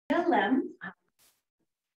Lem.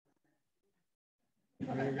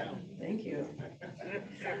 Thank you.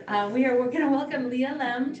 We're going to welcome Leah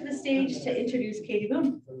Lem to the stage to introduce Katie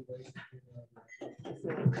Boone.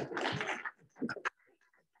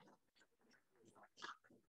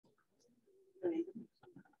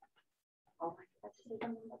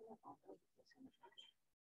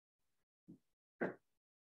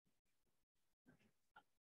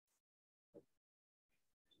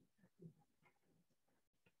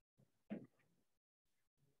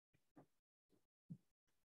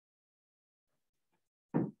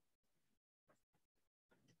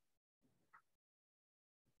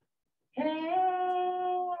 Hey,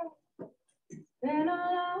 been a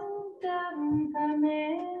long time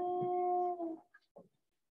coming.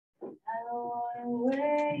 I don't wanna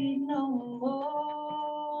wait no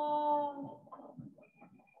more.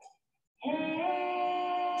 Hey,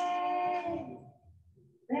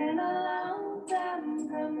 been a long time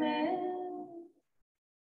coming.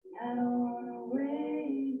 I don't wanna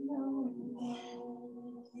wait no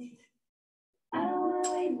more. I don't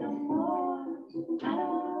wanna wait no more. I don't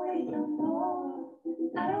wanna wait no more.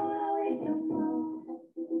 I don't wanna wait no more.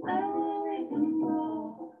 I don't wanna wait no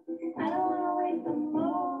more. I don't wanna wait no more.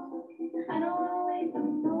 I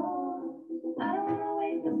don't wanna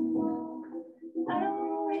wait no more. I don't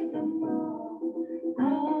wanna wait no more. I don't wanna wait no more. I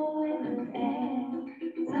don't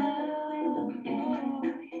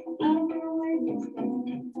wanna wait no more. I don't wanna wait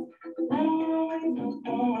no more. I don't wanna wait no more. I don't wanna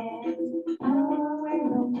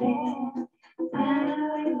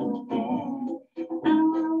wait no more.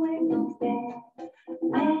 I don't wanna wait no more. I don't wanna wait no more.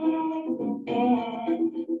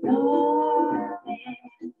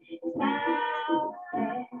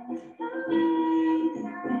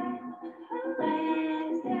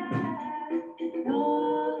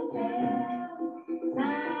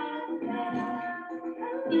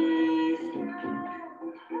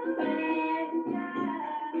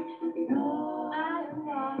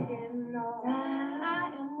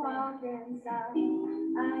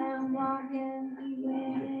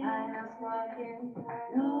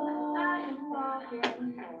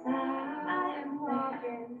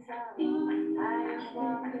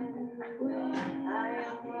 don't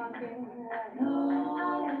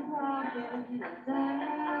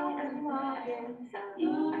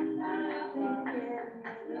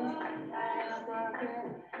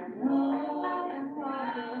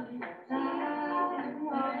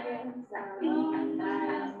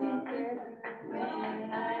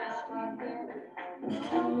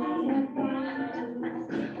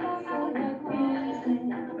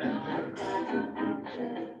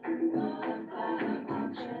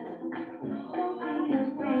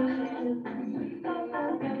wait no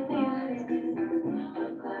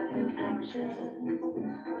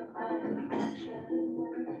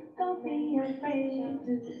Don't be afraid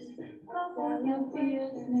to follow your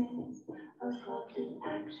business. A call to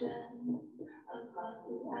action. A call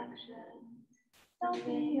to action. Don't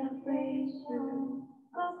be afraid to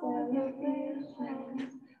follow your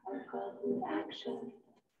business. A call to action.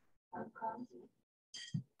 A call to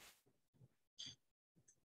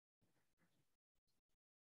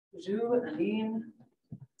Bonjour, Aline,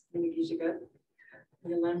 Minigijika,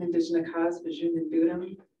 Yalam Indigenous Cause, Bajun and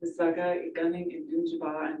Budam, Visaga, Igunning, and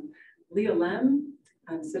Dunjaba, and Leah Lem.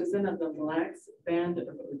 I'm a citizen of the Mille Lacs Band of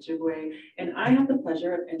Ojibwe, and I have the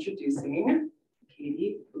pleasure of introducing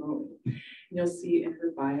Katie Boone. You'll see in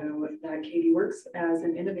her bio that Katie works as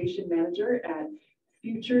an innovation manager at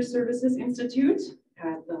Future Services Institute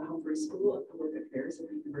at the Humphrey School of Public Affairs at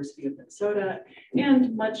the University of Minnesota,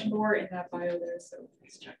 and much more in that bio there, so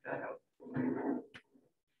please check that out.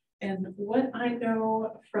 And what I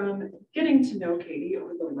know from getting to know Katie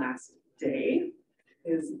over the last day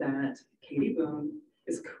is that Katie Boone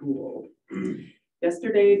is cool.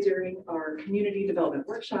 Yesterday during our community development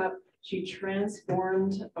workshop, she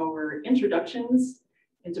transformed our introductions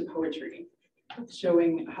into poetry,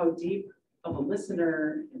 showing how deep of a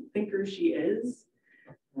listener and thinker she is,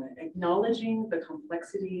 acknowledging the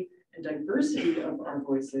complexity and diversity of our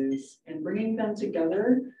voices and bringing them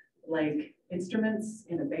together like instruments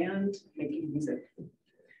in a band making music.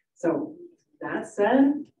 So that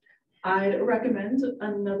said, I'd recommend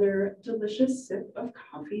another delicious sip of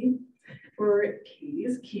coffee for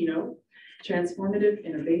Katie's keynote, Transformative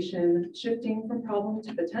Innovation, Shifting from Problem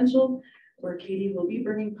to Potential, where Katie will be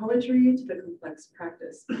bringing poetry to the complex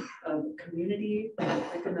practice of community and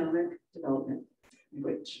economic development.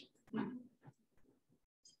 Which all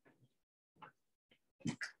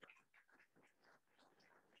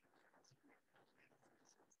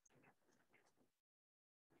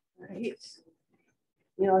right.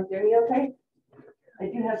 You all hear me okay? I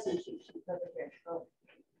do have some cheat sheets over here. So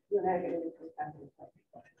I'm going to do perspective.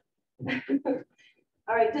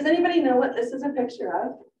 All right, does anybody know what this is a picture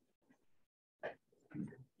of?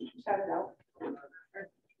 Shout it out.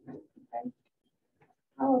 Okay.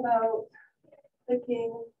 How about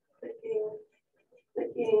clicking, clicking,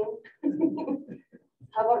 clicking?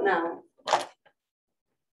 How about now?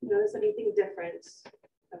 Notice anything different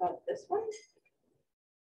about this one?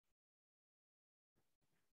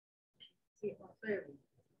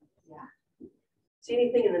 Yeah. See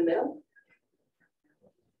anything in the middle?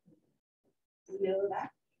 In the middle of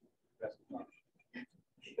that? In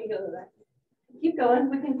the middle of that. Keep going.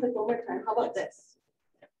 We can click one more time. How about this?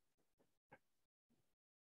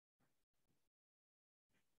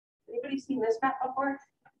 Anybody seen this map before?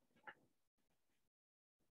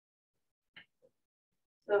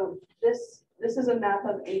 So this is a map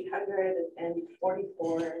of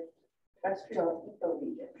 844 terrestrial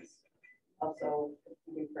ecoregions, also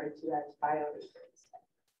referred to as bioregions.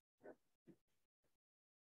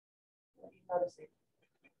 What are you noticing?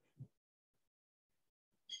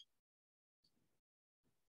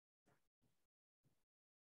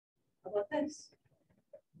 How about this?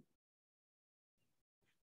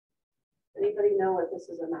 Anybody know what this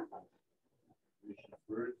is a map of? Migration of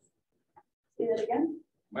birds. Say that again?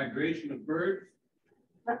 Migration of birds.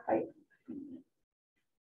 Not quite.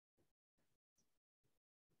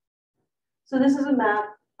 So this is a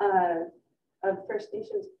map of First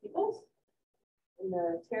Nations peoples and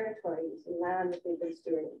the territories and land that they've been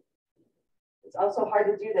stewarding. It's also hard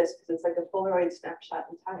to do this because it's like a Polaroid snapshot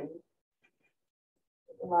in time.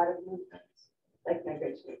 There's a lot of movements, like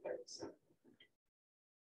migration of birds.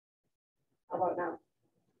 How about now?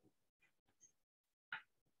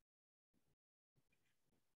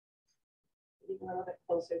 Getting a little bit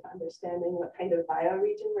closer to understanding what kind of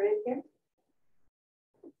bioregion we're in here.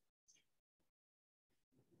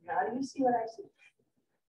 Now do you see what I see?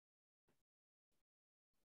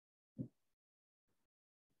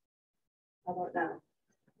 How about now?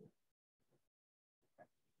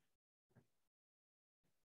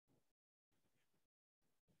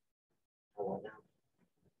 How about now?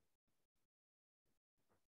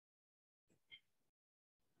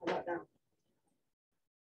 How about now?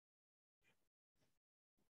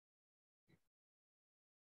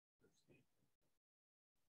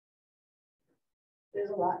 There's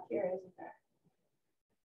a lot here, isn't there?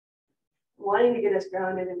 Wanting to get us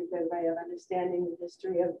grounded in a good way of understanding the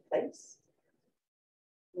history of place,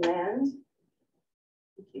 land,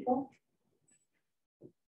 and people.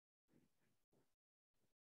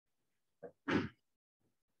 How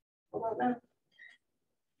about now?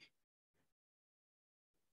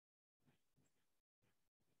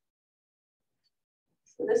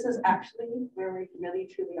 So this is actually where we really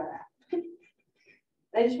truly are at.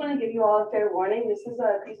 I just want to give you all a fair warning. This is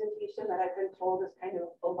a presentation that I've been told is kind of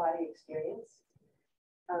a full body experience.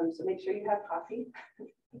 So make sure you have coffee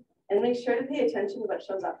and make sure to pay attention to what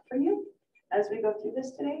shows up for you as we go through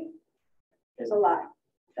this today. There's a lot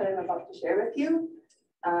that I'm about to share with you.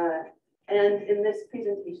 And in this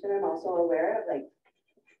presentation, I'm also aware of, like,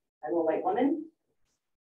 I'm a white woman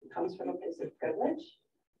who comes from a place of privilege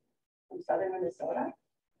from Southern Minnesota.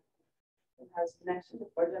 It has connection to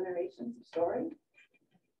 4 generations of story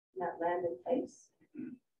in that land and place.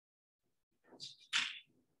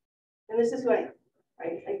 And this is who I am,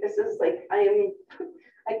 right? Like, this is like, I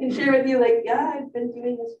can share with you, like, yeah, I've been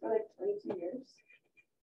doing this for like 22 years,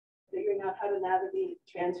 figuring out how to navigate,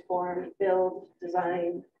 transform, build,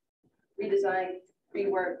 design, redesign,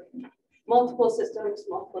 rework, multiple systems,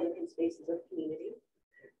 multiple different spaces of community.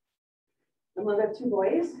 I'm a mother of 2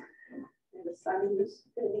 boys. I have a son who's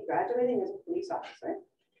going to be graduating as a police officer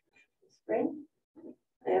this spring.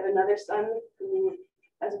 I have another son who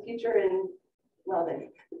has a future in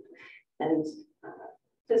welding and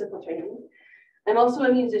physical training. I'm also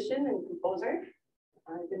a musician and composer.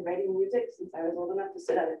 I've been writing music since I was old enough to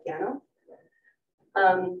sit at a piano.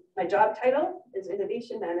 My job title is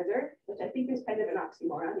innovation manager, which I think is kind of an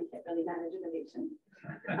oxymoron. You can't really manage innovation.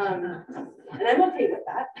 And I'm okay with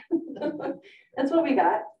that. That's what we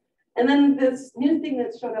got. And then this new thing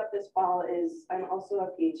that showed up this fall is I'm also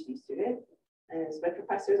a PhD student. As my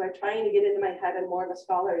professors are trying to get into my head, I'm more of a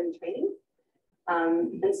scholar in training.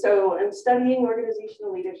 And so I'm studying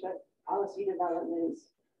organizational leadership, policy development,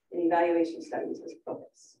 and evaluation studies as a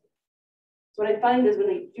focus. So what I find is when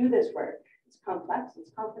we do this work, it's complex,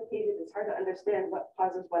 it's complicated, it's hard to understand what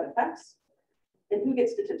causes what effects, and who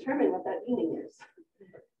gets to determine what that meaning is.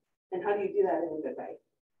 And how do you do that in a good way?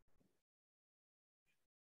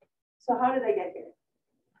 So how did I get here?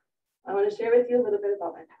 I want to share with you a little bit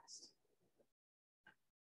about my past.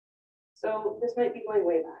 So this might be going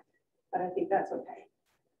way back, but I think that's okay.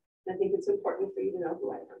 I think it's important for you to know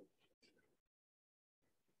who I am.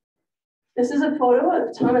 This is a photo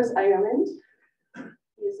of Thomas Ireland.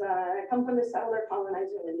 I come from a settler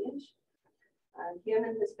colonizer lineage. Him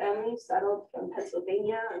and his family settled from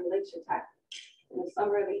Pennsylvania on Lake Chetek in the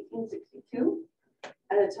summer of 1862,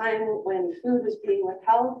 at a time when food was being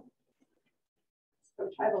withheld from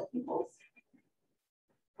tribal peoples.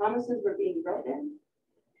 Promises were being broken.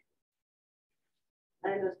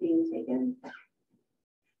 Land was being taken.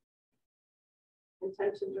 And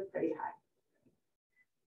tensions were pretty high.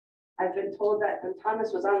 I've been told that when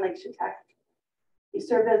Thomas was on Lake Chetek, he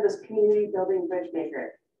served as this community building bridge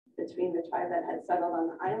maker between the tribe that had settled on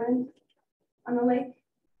the island on the lake.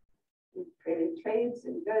 He created trades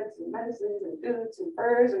and goods and medicines and foods and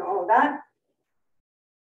furs and all of that.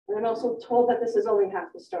 And I'm also told that this is only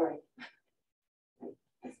half the story.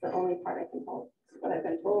 That's the only part I can hold. What I've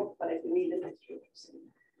been told, but I can read in history.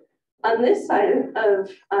 On this side of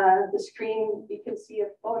the screen, you can see a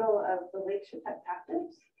photo of the Lake Chetek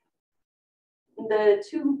captives. The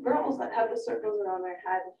two girls that have the circles around their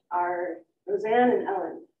head are Roseanne and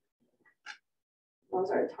Ellen. Those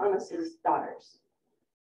are Thomas's daughters.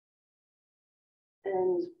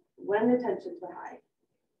 And when the tensions were high,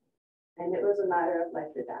 and it was a matter of life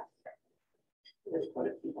or death for this quote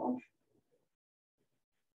of people,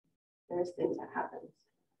 there's things that happened.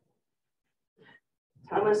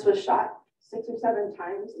 Thomas was shot 6 or 7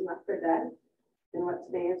 times and left for dead in what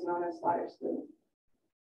today is known as Slaughter Slough.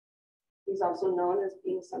 He's also known as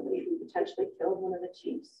being somebody who potentially killed one of the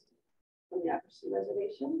chiefs from the Upper Sioux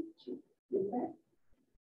Reservation, Chief Moonbear.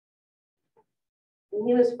 And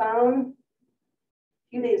he was found a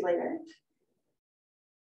few days later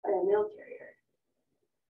by a mail carrier.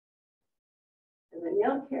 And the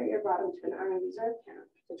mail carrier brought him to an Army Reserve camp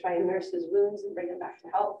to try and nurse his wounds and bring him back to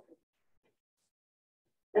health.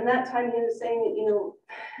 And that time he was saying, you know,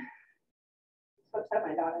 I'm supposed to have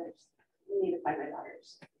my daughters. We need to find my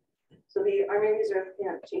daughters. So the Army Reserve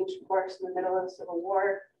camp changed course in the middle of the Civil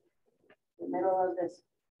War, in the middle of this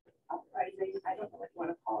uprising. I don't know what you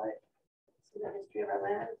want to call it. It's in the history of our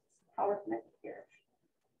land. It's how we're connected here.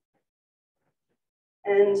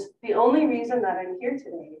 And the only reason that I'm here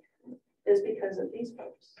today is because of these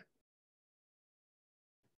folks.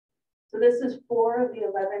 So this is 4 of the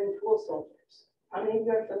 11 fool soldiers. How many of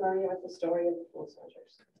you are familiar with the story of the fool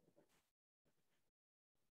soldiers?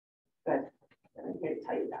 Good. I'm here to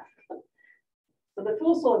tell you that. So the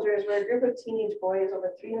fool soldiers were a group of teenage boys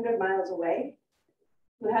over 300 miles away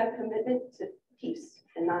who had a commitment to peace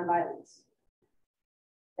and nonviolence.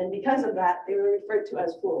 And because of that, they were referred to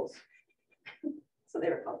as fools. So they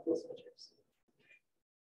were called fool soldiers.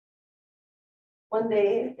 One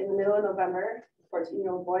day in the middle of November, a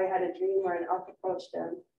 14-year-old boy had a dream where an elk approached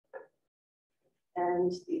him,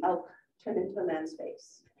 and the elk turned into a man's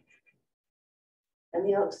face. And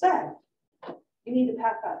the elk said, "You need to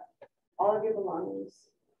pack up all of your belongings,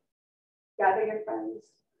 gather your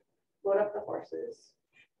friends, load up the horses,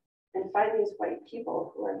 and find these white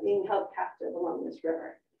people who are being held captive along this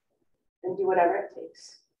river, and do whatever it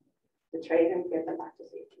takes to trade and get them back to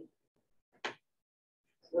safety."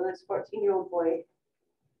 So this 14-year-old boy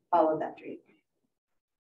followed that dream.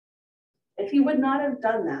 If he would not have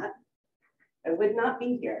done that, I would not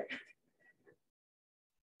be here.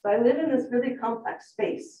 So I live in this really complex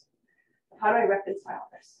space of how do I reconcile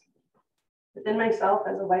this? Within myself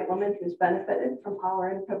as a white woman who's benefited from power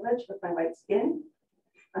and privilege with my white skin,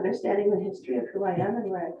 understanding the history of who I am and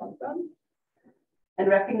where I come from, and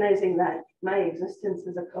recognizing that my existence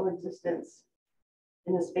is a coexistence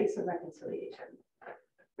in a space of reconciliation.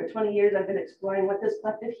 For 20 years, I've been exploring what this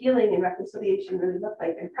collective healing and reconciliation really look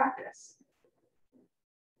like in practice.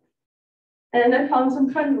 And I found some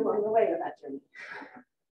friends along the way of that journey.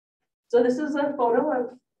 So this is a photo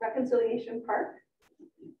of Reconciliation Park.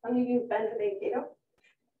 How many of you have been to Mankato?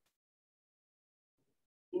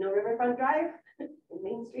 You know Riverfront Drive and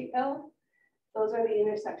Main Street Hill? Those are the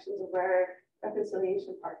intersections of where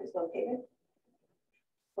Reconciliation Park is located,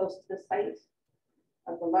 close to the site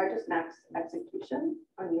of the largest mass execution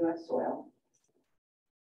on US soil.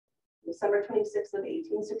 December 26th of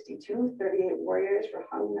 1862, 38 warriors were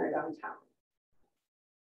hung in our downtown.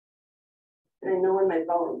 And I know in my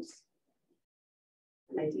bones,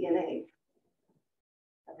 in my DNA,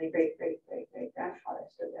 that my great-great-great-great-grandfather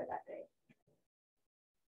stood there that day.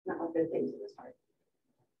 Not with good things in his heart.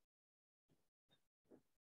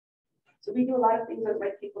 So we do a lot of things as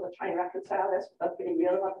white people to try and reconcile this without getting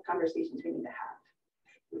real about the conversations we need to have.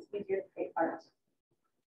 It's easier to create art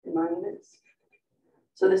and monuments.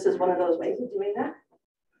 So this is one of those ways of doing that.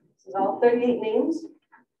 This is all 38 names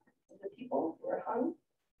of the people who were hung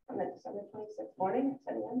on that December 26th morning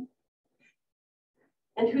at 10 a.m.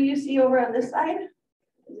 And who you see over on this side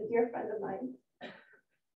is a dear friend of mine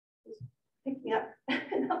who's picked me up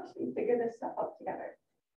and helped me figure this stuff out together.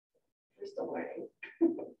 We're still learning.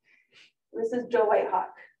 This is Joe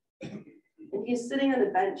Whitehawk, and he's sitting on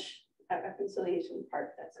a bench at Reconciliation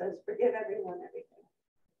Park that says, "Forgive everyone, everything."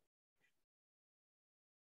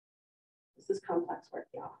 This is complex work,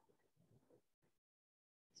 y'all.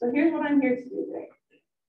 So here's what I'm here to do today.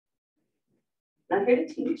 I'm here to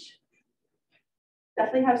teach.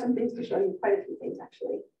 Definitely have some things to show you, quite a few things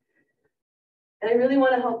actually. And I really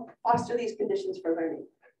want to help foster these conditions for learning.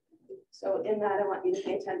 So in that, I want you to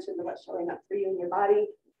pay attention to what's showing up for you in your body,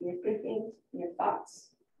 in your thinking, in your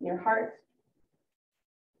thoughts, in your heart.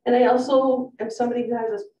 And I also am somebody who has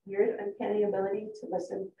this weird uncanny ability to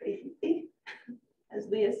listen pretty deeply. As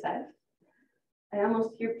Leah said, I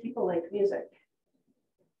almost hear people like music.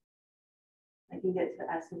 I can get to the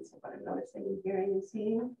essence of what I'm noticing and hearing and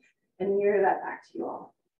seeing and mirror that back to you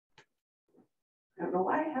all. I don't know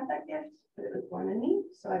why I have that gift, but it was born in me,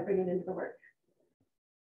 so I bring it into the work.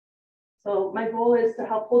 So my goal is to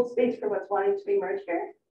help hold space for what's wanting to emerge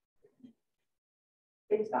here,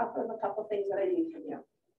 based off of a couple things that I need from you.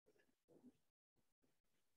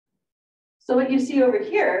 So what you see over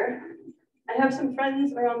here, I have some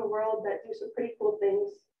friends around the world that do some pretty cool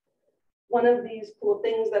things. One of these cool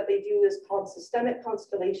things that they do is called systemic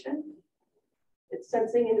constellation. It's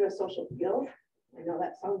sensing into a social field. I know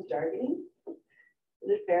that sounds jargony, but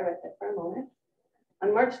just bear with it for a moment.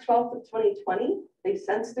 On March 12th of 2020, they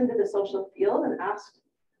sensed into the social field and asked,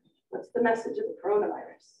 what's the message of the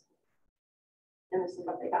coronavirus? And this is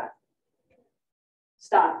what they got.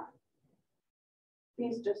 Stop.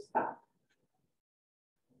 Please just stop.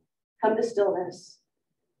 Come to stillness,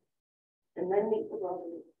 and then meet the world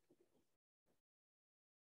anew.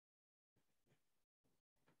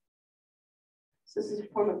 So this is a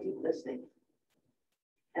form of deep listening.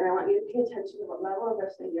 And I want you to pay attention to what level of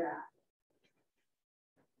listening you're at.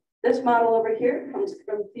 This model over here comes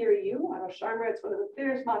from Theory U, out of Sharma. It's one of the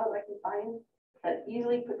clearest models I can find that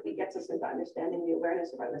easily, quickly gets us into understanding the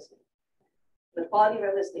awareness of our listening. The quality of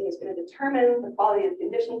our listening is going to determine the quality of the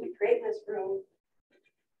conditions we create in this room,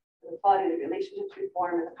 the quality of the relationships we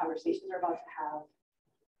form, and the conversations we're about to have.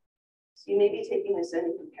 So you may be taking this in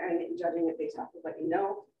and comparing it and judging it based off of what you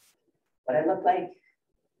know, what I look like,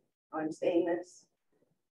 how I'm saying this.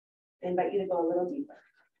 I invite you to go a little deeper.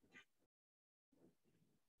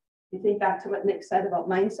 You think back to what Nick said about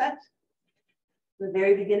mindset, the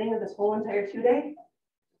very beginning of this whole entire 2-day,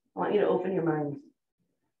 I want you to open your mind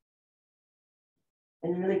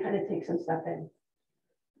and really kind of take some stuff in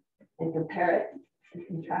and compare it and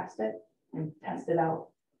contrast it and test it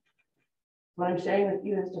out. What I'm sharing with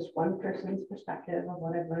you is just one person's perspective of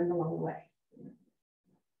what I've learned along the way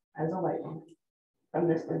as a white woman from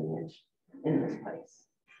this lineage in this place.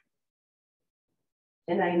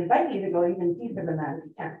 And I invite you to go even deeper than that if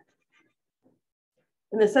you can.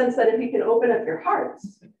 In the sense that if you can open up your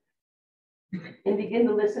hearts and begin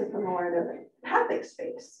to listen from more of the empathic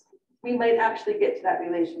space, we might actually get to that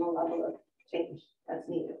relational level of change that's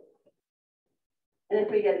needed. And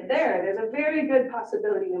if we get there, there's a very good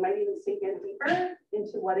possibility we might even sink in deeper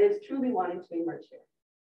into what is truly wanting to emerge here.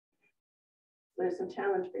 There's some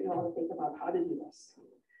challenge for you all to think about how to do this.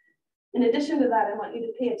 In addition to that, I want you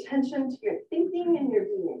to pay attention to your thinking and your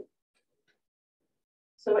being.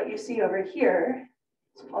 So what you see over here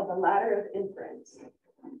is called the ladder of inference.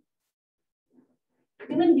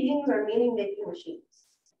 Human beings are meaning-making machines.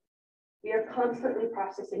 We are constantly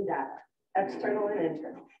processing data, external and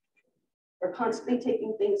internal. We're constantly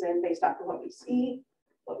taking things in based off of what we see,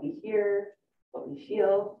 what we hear, what we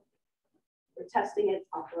feel. We're testing it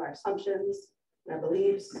off of our assumptions and our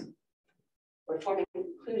beliefs. We're forming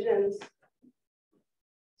conclusions,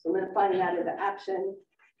 solidifying that into action,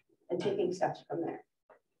 and taking steps from there.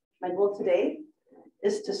 My goal today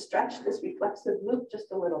is to stretch this reflexive loop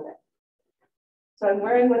just a little bit. So I'm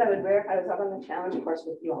wearing what I would wear if I was out on the challenge course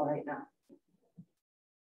with you all right now.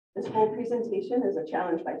 This whole presentation is a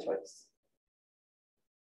challenge by choice.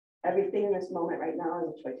 Everything in this moment right now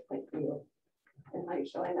is a choice point for you and how you're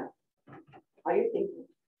showing up, how you're thinking,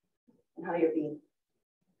 and how you're being.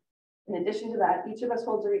 In addition to that, each of us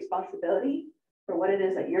holds a responsibility for what it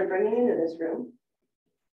is that you're bringing into this room,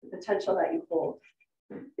 the potential that you hold,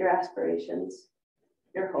 your aspirations,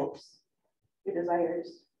 your hopes, your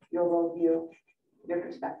desires, your worldview, your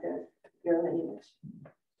perspective, your lineage.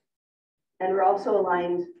 And we're also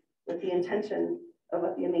aligned with the intention of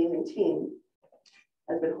what the amazing team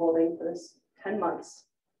has been holding for this 10 months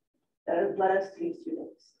that has led us to these 2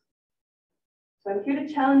 days. So I'm here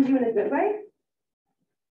to challenge you in a good way,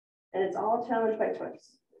 and it's all challenged by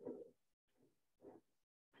choice.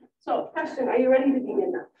 So question, are you ready to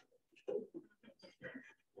begin now?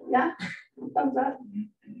 Yeah, thumbs up,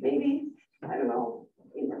 maybe, I don't know,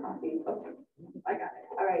 tea or coffee, okay, I got it,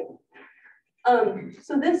 all right.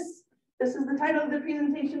 So this is the title of the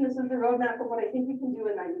presentation, this is the roadmap of what I think we can do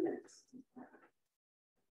in 90 minutes.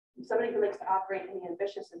 Somebody who likes to operate in the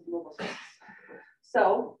ambitious and doable space.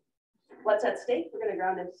 So what's at stake? We're going to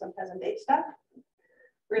ground into some present day stuff.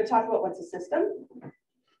 We're going to talk about what's a system.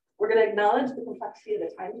 We're going to acknowledge the complexity of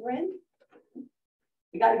the times we're in.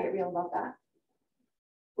 We got to get real about that.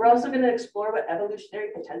 We're also going to explore what evolutionary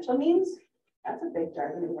potential means. That's a big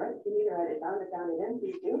jargon word. If you need to write it down it in,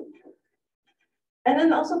 please do. And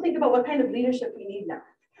then also think about what kind of leadership we need now.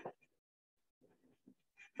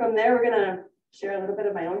 From there, we're going to share a little bit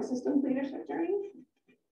of my own systems leadership journey.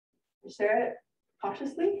 Share it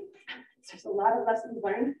cautiously. There's a lot of lessons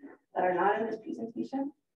learned that are not in this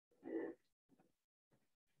presentation.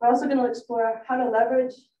 We're also going to explore how to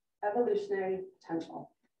leverage evolutionary potential.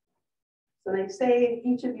 So when I say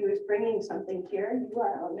each of you is bringing something here, you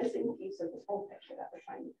are a missing piece of this whole picture that we're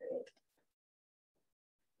trying to create.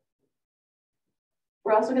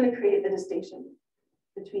 We're also going to create the distinction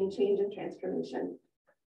between change and transformation.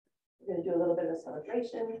 We're going to do a little bit of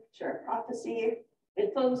celebration, share a prophecy,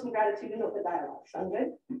 and close with some gratitude and open dialogue. Sound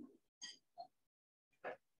good?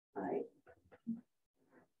 All right.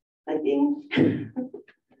 Clicking.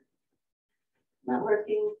 Not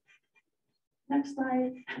working. Next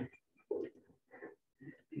slide.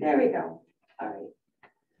 There we go. All right.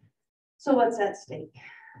 So what's at stake?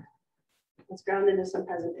 Let's ground into some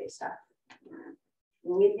present day stuff.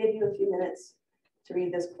 I'm going to give you a few minutes to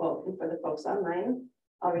read this quote, and for the folks online,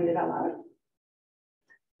 I'll read it out loud.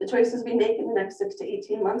 The choices we make in the next 6 to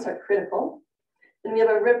 18 months are critical, and we have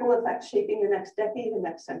a ripple effect shaping the next decade and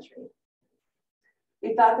next century.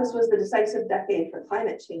 We thought this was the decisive decade for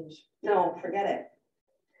climate change. No, forget it.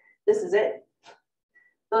 This is it.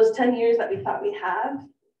 Those 10 years that we thought we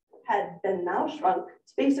had been now shrunk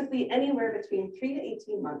to basically anywhere between 3 to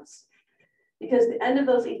 18 months. Because the end of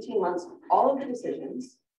those 18 months, all of the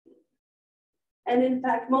decisions, and in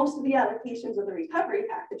fact, most of the allocations of the recovery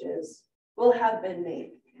packages will have been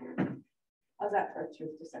made. How's that for a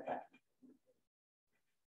truth to set that?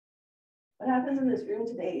 What happens in this room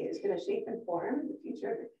today is going to shape and form the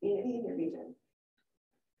future of your community and your region.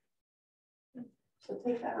 So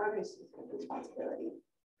take that on responsibility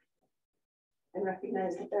and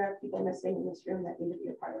recognize that there are people missing in this room that need to be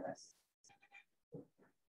a part of this.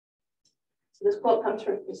 So this quote comes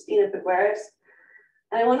from Christina Figueres,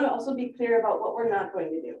 and I want to also be clear about what we're not going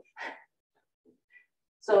to do.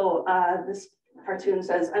 So this cartoon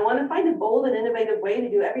says, I want to find a bold and innovative way to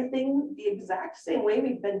do everything the exact same way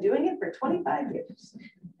we've been doing it for 25 years.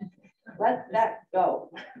 Let that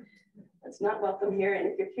go. That's not welcome here. And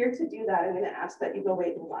if you're here to do that, I'm going to ask that you go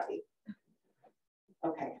wait in the lobby.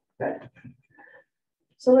 Okay, good.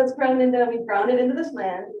 So let's we've grounded into this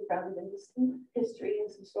land, we've grounded into some history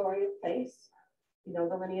and some story of place. You know,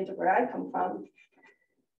 the lineage of where I come from.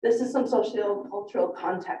 This is some socio-cultural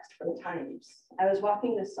context for the times. I was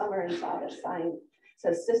walking this summer and saw this sign. It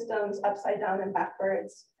says systems upside down and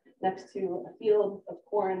backwards next to a field of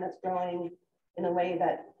corn that's growing in a way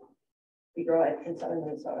that we grow it in southern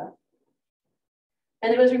Minnesota.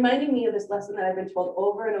 And it was reminding me of this lesson that I've been told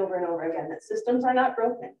over and over and over again, that systems are not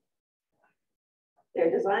broken. They're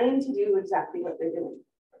designed to do exactly what they're doing.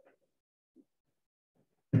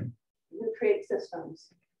 You create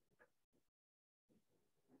systems.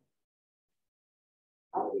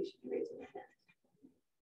 All of you should be raising your hand.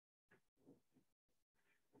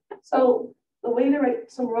 So the way to right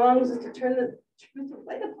some wrongs is to turn the truth of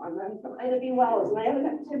light upon them from Ida B. Wells. And I have an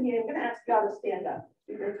activity. I'm going to ask y'all to stand up.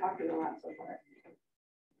 We've been talking a lot so far.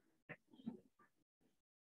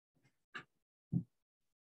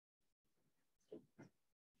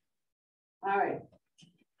 All right.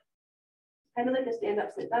 Kind of like a stand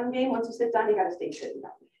up, sit down game. Once you sit down, you got to stay sitting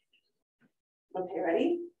down. Okay,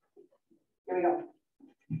 ready? Here we go.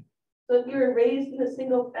 So if you were raised in a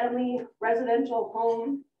single family residential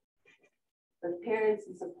home with parents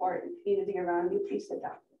and support and community around you, please sit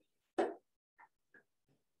down.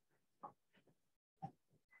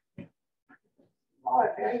 All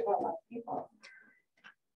are very well-loved people.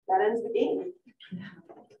 That ends the game.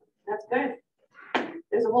 That's good.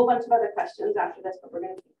 There's a whole bunch of other questions after this, but we're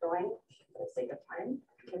going to keep going for the sake of time,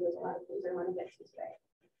 because there's a lot of things I want to get to today.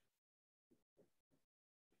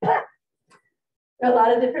 There are a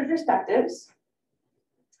lot of different perspectives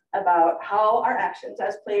about how our actions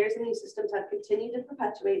as players in these systems have continued to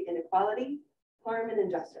perpetuate inequality, harm, and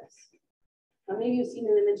injustice. How many of you have seen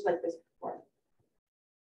an image like this before?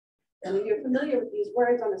 How many of you are familiar with these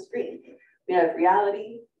words on the screen? We have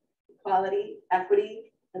reality, equality,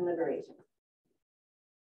 equity, and liberation.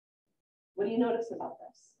 What do you notice about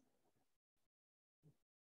this?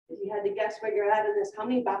 If you had to guess where you're at in this, how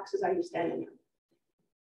many boxes are you standing on?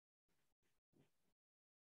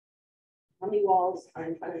 How many walls are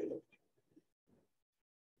in front of you?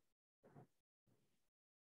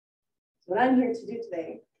 So what I'm here to do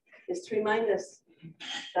today is to remind us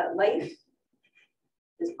that life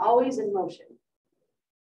is always in motion.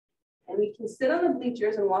 And we can sit on the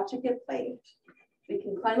bleachers and watch it get played. We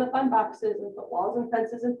can climb up on boxes and put walls and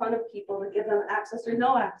fences in front of people to give them access or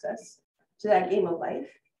no access to that game of life.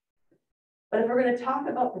 But if we're going to talk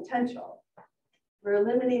about potential, we're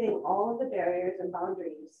eliminating all of the barriers and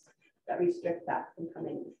boundaries that restrict that from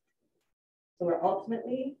coming in. So we're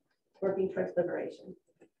ultimately working towards liberation.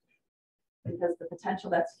 Because the potential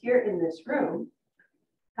that's here in this room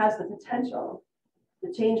has the potential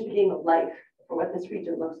to change the game of life for what this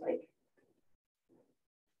region looks like.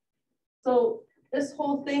 So this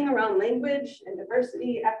whole thing around language and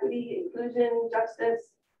diversity, equity, inclusion, justice,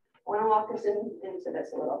 I want to walk us into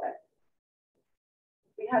this a little bit.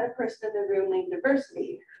 If we had a person in the room named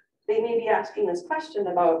diversity, they may be asking this question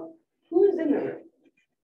about who is in the room.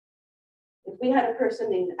 If we had a person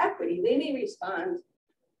named equity, they may respond,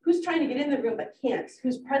 who's trying to get in the room but can't,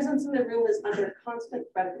 whose presence in the room is under constant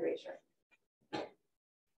threat of erasure.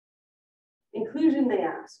 Inclusion may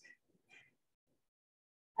ask,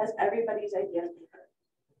 has everybody's ideas been heard?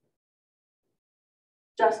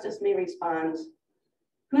 Justice may respond,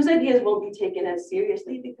 whose ideas won't be taken as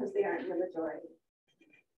seriously because they aren't in the majority.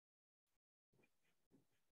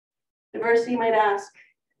 Diversity might ask,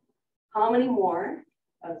 how many more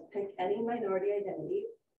of pick any minority identity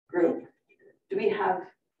group do we have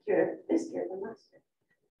here this year than last year?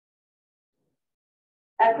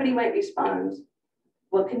 Equity might respond,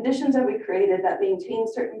 what conditions have we created that maintain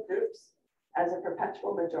certain groups as a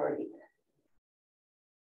perpetual majority?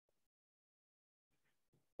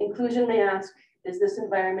 Inclusion may ask, is this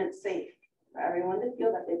environment safe for everyone to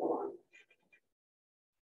feel that they belong?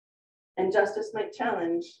 And justice might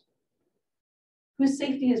challenge, whose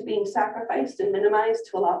safety is being sacrificed and minimized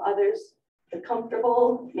to allow others the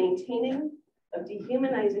comfortable maintaining of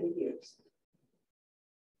dehumanizing views?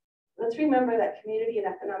 Let's remember that community and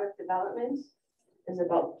economic development is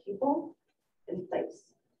about people and place.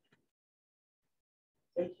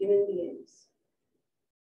 They're human beings,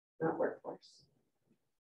 not workforce.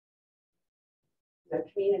 They're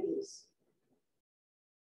communities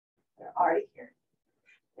that are already here,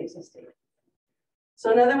 existing.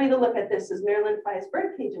 So another way to look at this is Marilyn Fye's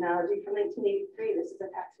birdcage analogy from 1983. This is a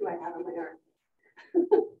tattoo I have on my arm.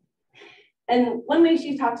 And one way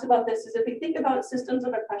she talks about this is if we think about systems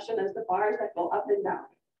of oppression as the bars that go up and down.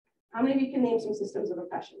 How many of you can name some systems of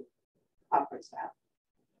oppression? Popcorn style.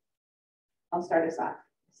 I'll start us off.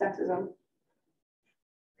 Sexism.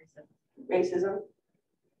 Racism.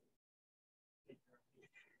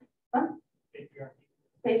 Huh?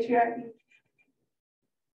 Patriarchy.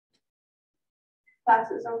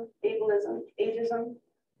 Classism, ableism, ageism,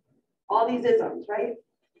 all these isms, right?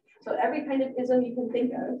 So every kind of ism you can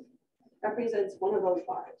think of represents one of those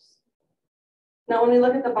bars. Now, when we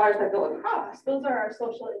look at the bars that go across, those are our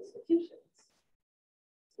social institutions.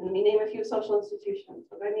 And let me name a few social institutions.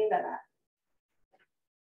 What do I mean by that?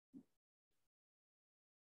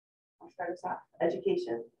 I'll start us off.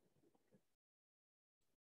 Education.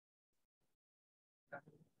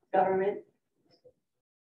 Government.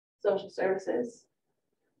 Social services.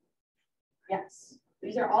 Yes,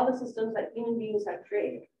 these are all the systems that human beings have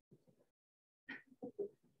created.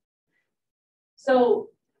 So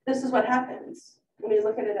this is what happens. When we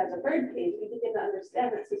look at it as a bird cage, we begin to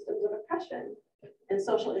understand that systems of oppression and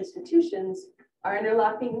social institutions are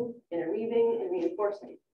interlocking, interweaving, and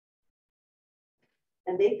reinforcing.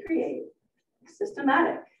 And they create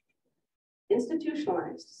systematic,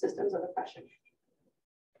 institutionalized systems of oppression.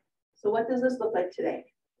 So what does this look like today?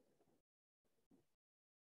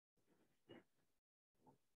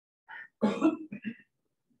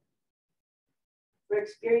 We're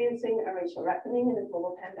experiencing a racial reckoning in a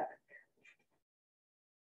global pandemic.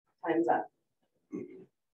 Time's up.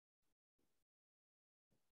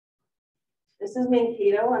 This is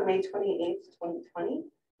Mankato on May 28th, 2020.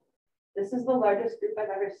 This is the largest group I've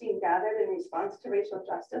ever seen gathered in response to racial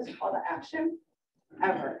justice call to action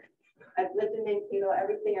ever. I've lived in Mankato,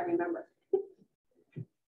 everything I remember.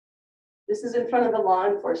 This is in front of the Law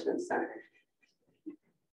Enforcement Center.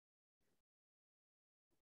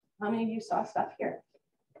 How many of you saw stuff here?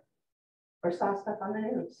 Or saw stuff on the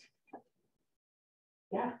news?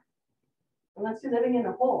 Yeah. Unless you're living in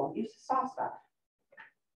a hole, you saw stuff,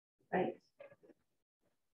 right?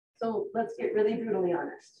 So let's get really brutally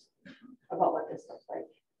honest. about what this looks like.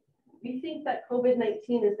 We think that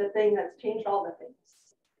COVID-19 is the thing that's changed all the things,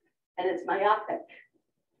 and it's myopic.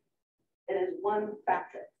 It is one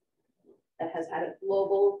factor that has had a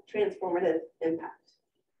global transformative impact.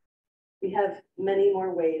 We have many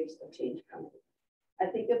more waves of change coming. I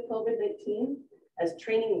think of COVID-19 as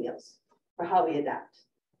training wheels for how we adapt,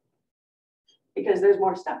 because there's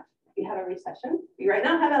more stuff. We have a recession. We right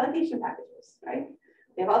now have allocation packages, right?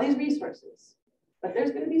 We have all these resources, but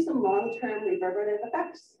there's going to be some long-term reverberative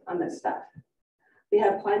effects on this stuff. We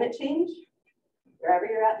have climate change, wherever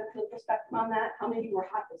you're at in the political spectrum on that. How many of you were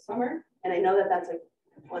hot this summer? And I know that that's like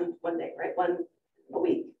one day, right? A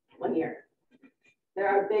week, 1 year. There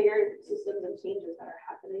are bigger systems and changes that are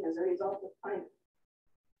happening as a result of climate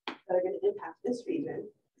that are going to impact this region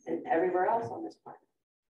and everywhere else on this planet.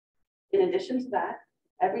 In addition to that,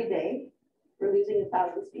 every day we're losing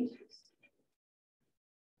 1,000 species.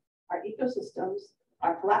 Our ecosystems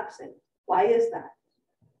are collapsing. Why is that?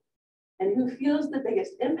 And who feels the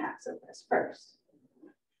biggest impacts of this first?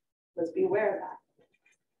 Let's be aware of that.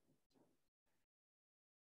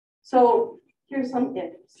 So here's some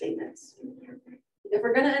if statements. If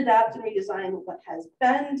we're going to adapt and redesign what has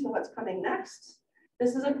been to what's coming next,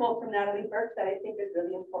 this is a quote from Natalie Burke that I think is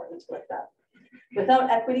really important to lift up. Without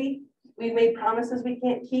equity, we've made promises we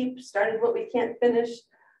can't keep, started what we can't finish,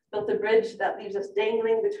 built a bridge that leaves us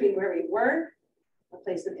dangling between where we were, a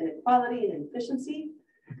place of inequality and inefficiency,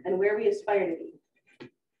 and where we aspire to be.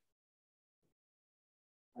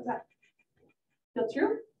 How's that? Feel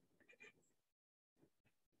true?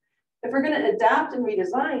 If we're going to adapt and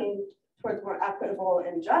redesign towards more equitable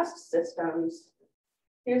and just systems,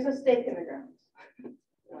 here's a stake in the ground.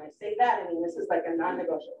 When I say that, I mean this is like a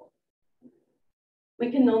non-negotiable. We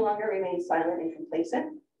can no longer remain silent and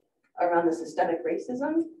complacent around the systemic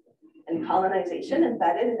racism and colonization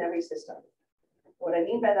embedded in every system. What I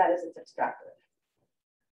mean by that is it's extractive.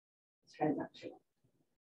 It's transactional.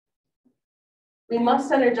 We must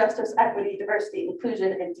center justice, equity, diversity,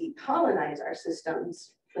 inclusion, and decolonize our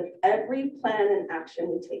systems with every plan and action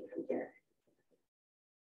we take from here.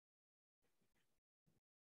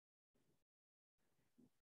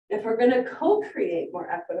 If we're going to co-create more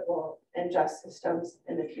equitable and just systems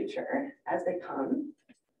in the future as they come,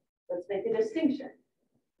 let's make a distinction.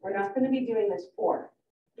 We're not going to be doing this for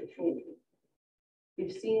the community.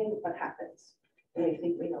 We've seen what happens when we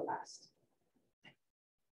think we know best.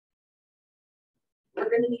 We're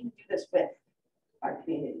going to need to do this with our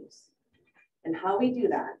communities. And how we do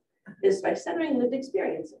that is by centering lived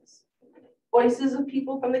experiences, voices of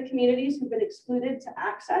people from the communities who've been excluded to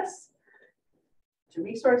access to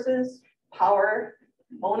resources, power,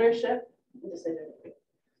 ownership, and decision making.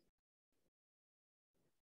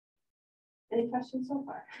 Any questions so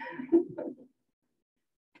far?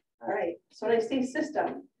 All right, so when I say system,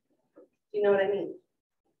 do you know what I mean?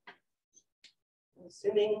 I'm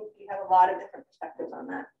assuming you have a lot of different perspectives on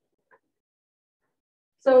that.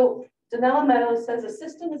 So Donella Meadows says a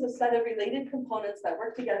system is a set of related components that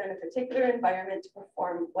work together in a particular environment to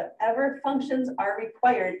perform whatever functions are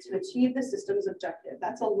required to achieve the system's objective.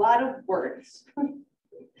 That's a lot of words.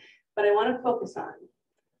 But I want to focus on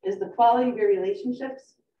is the quality of your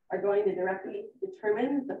relationships are going to directly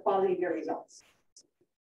determine the quality of your results.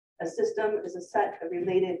 A system is a set of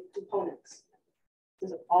related components.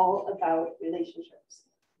 This is all about relationships.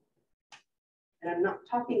 And I'm not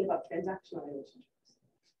talking about transactional relationships.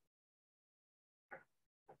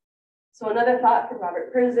 So another thought from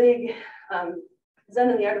Robert Pirzig, Zen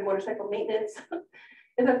and the Art of Motorcycle Maintenance.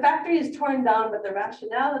 If a factory is torn down, but the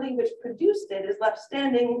rationality which produced it is left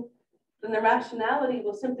standing, then the rationality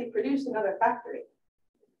will simply produce another factory.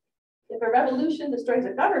 If a revolution destroys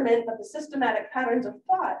a government, but the systematic patterns of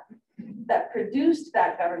thought that produced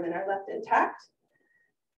that government are left intact,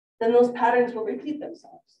 then those patterns will repeat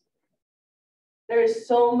themselves. There is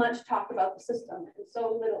so much talk about the system and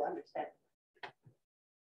so little understanding.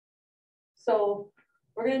 So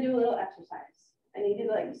we're going to do a little exercise. I need you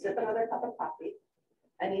to like sip another cup of coffee.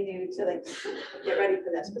 I need you to like get ready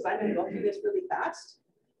for this because I'm going to go through this really fast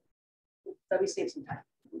so we save some time.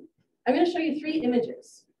 I'm going to show you 3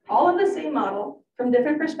 images, all of the same model from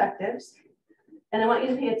different perspectives. And I want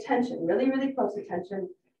you to pay attention, really, really close attention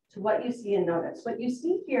to what you see and notice. What you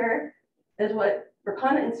see here is what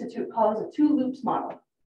Berkana Institute calls a 2 loops model.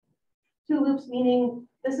 2 loops meaning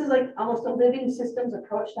this is like almost a living systems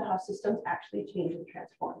approach to how systems actually change and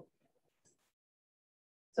transform.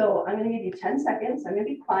 So I'm going to give you 10 seconds. I'm going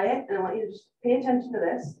to be quiet and I want you to just pay attention to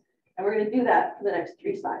this. And we're going to do that for the next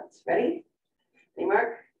 3 slides. Ready? Hey,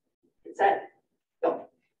 Mark, get set, go.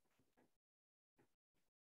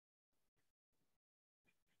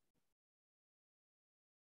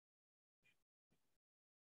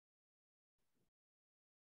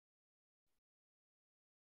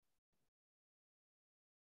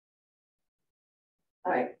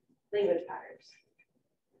 All right, language patterns.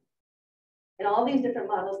 In all these different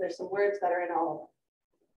models, there's some words that are in all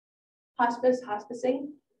of them. Hospice, hospicing,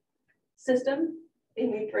 system,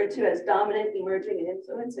 being referred to as dominant, emerging, and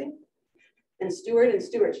influencing, and steward and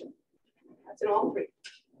stewardship. That's in all three.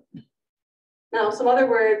 Now, some other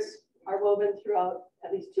words are woven throughout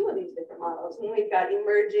at least two of these different models. And we've got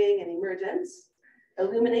emerging and emergence,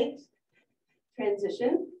 illuminate,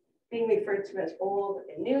 transition, being referred to as old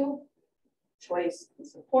and new, choice and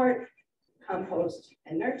support, compost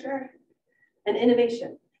and nurture, and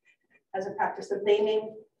innovation as a practice of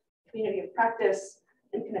naming, community of practice,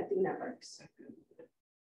 and connecting networks.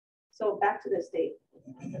 So back to this state.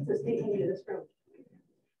 That's the state we need in this room.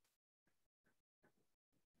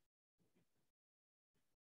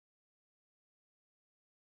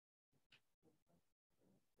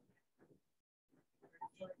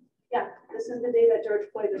 Yeah, this is the day that George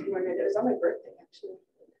Floyd was murdered. It was on my birthday, actually.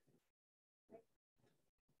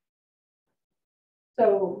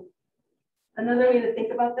 So another way to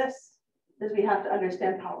think about this is we have to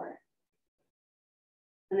understand power.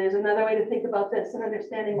 And there's another way to think about this and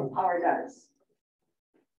understanding what power does.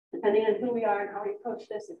 Depending on who we are and how we approach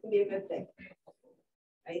this, it can be a good thing.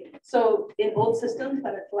 Right? So in old systems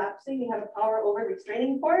that are collapsing, you have a power over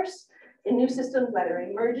restraining force. In new systems that are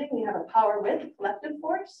emerging, you have a power with collective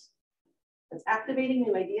force. That's activating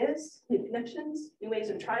new ideas, new connections, new ways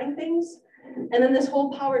of trying things. And then this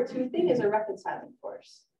whole power to thing is a reconciling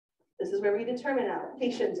force. This is where we determine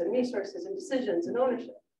allocations and resources and decisions and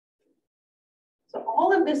ownership. So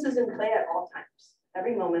all of this is in play at all times,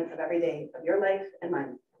 every moment of every day of your life and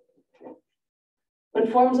mine.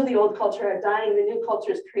 When forms of the old culture are dying, the new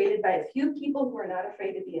culture is created by a few people who are not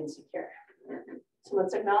afraid to be insecure. So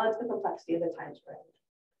let's acknowledge the complexity of the times we're in.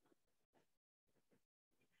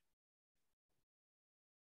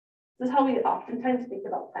 This is how we oftentimes think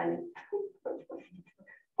about planning.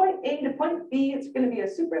 Point A to point B, it's going to be a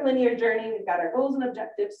super linear journey. We've got our goals and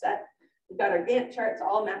objectives set. We've got our Gantt charts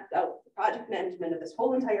all mapped out, the project management of this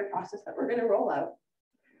whole entire process that we're going to roll out.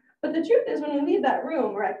 But the truth is, when we leave that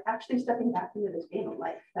room, we're actually stepping back into this game of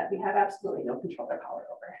life that we have absolutely no control or power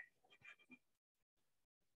over.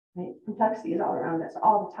 Right? Complexity is all around us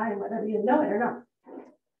all the time, whether we know it or not.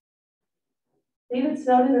 David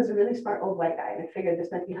Snowden is a really smart old white guy, and I figured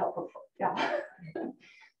this might be helpful for y'all.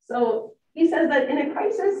 So he says that in a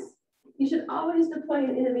crisis, you should always deploy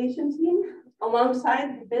an innovation team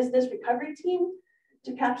alongside the business recovery team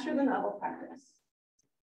to capture the novel practice.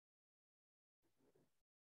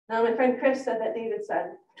 Now, my friend Chris said that David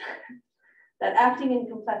said that acting in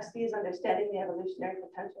complexity is understanding the evolutionary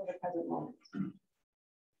potential of the present moment.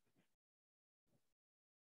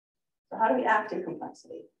 So how do we act in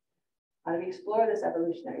complexity? How do we explore this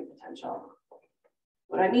evolutionary potential?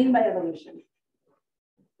 What I mean by evolution,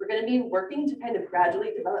 we're going to be working to kind of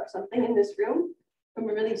gradually develop something in this room from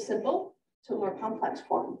a really simple to a more complex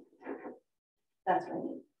form. That's what I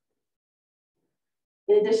mean.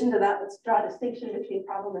 In addition to that, let's draw a distinction between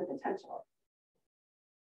problem and potential.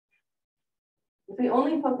 If we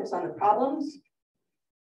only focus on the problems,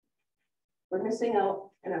 we're missing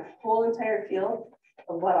out in a whole entire field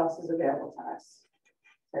of what else is available to us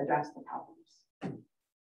to address the problems.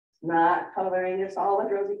 It's not coloring us all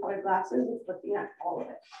with rosy colored glasses, it's looking at all of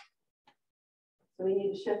it. So we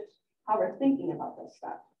need to shift how we're thinking about this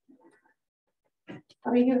stuff.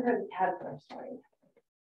 How many of you have heard the caterpillar story?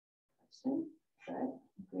 Question? Good,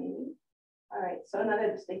 maybe. All right, so another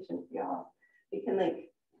distinction for y'all. We can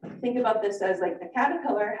think about this as a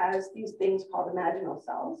caterpillar has these things called imaginal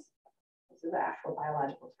cells. This is the actual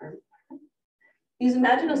biological term. These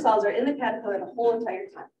imaginal cells are in the caterpillar the whole entire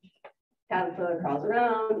time. Caterpillar crawls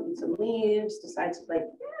around, eats some leaves, decides to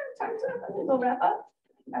time's up, I'm gonna go wrap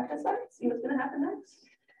this up, see what's gonna happen next.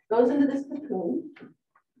 Goes into this cocoon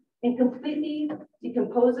and completely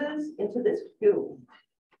decomposes into this goo.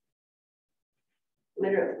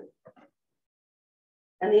 Literally.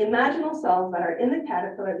 And the imaginal cells that are in the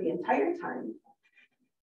caterpillar the entire time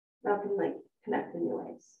now can connect in new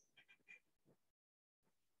ways.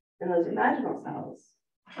 And those imaginal cells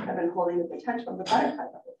have been holding the potential of the butterfly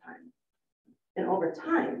the whole time. And over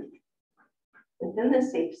time, within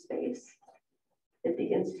this safe space, it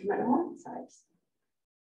begins to metamorphosize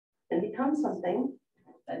and become something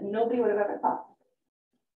that nobody would have ever thought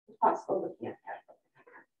was possible looking at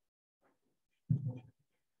caterpillar.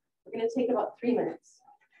 We're going to take about 3 minutes.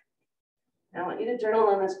 And I want you to journal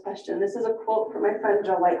on this question. This is a quote from my friend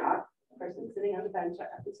Joe Whitehawk, the person sitting on the bench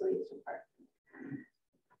at Reconciliation Park.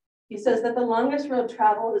 He says that the longest road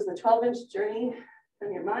traveled is the 12-inch journey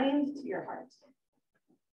from your mind to your heart.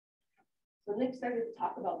 So Nick started to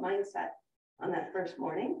talk about mindset on that first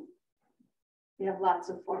morning. We have lots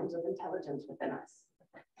of forms of intelligence within us.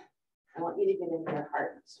 I want you to get into your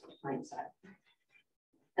heart's mindset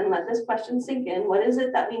and let this question sink in. What is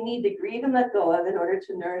it that we need to grieve and let go of in order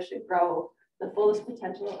to nourish and grow the fullest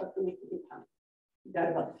potential of who we can become? You've got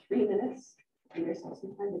about 3 minutes. Give yourself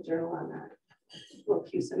some time to journal on that. We'll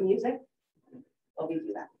cue some music while we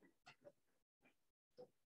do that.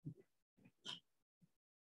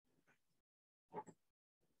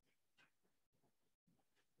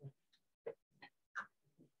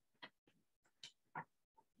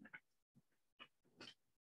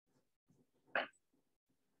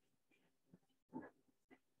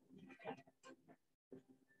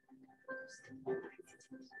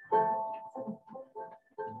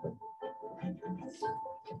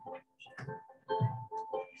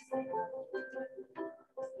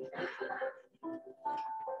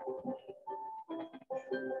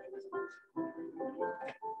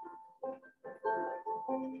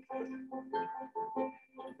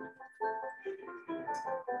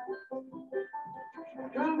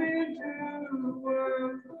 Come into the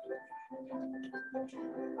world.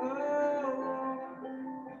 Oh.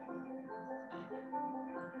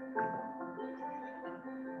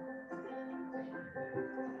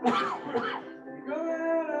 Go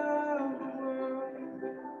out of the world.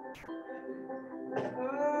 Oh.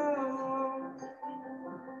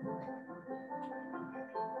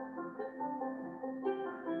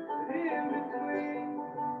 In between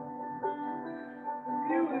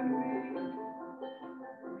you and me.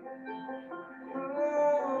 Oh.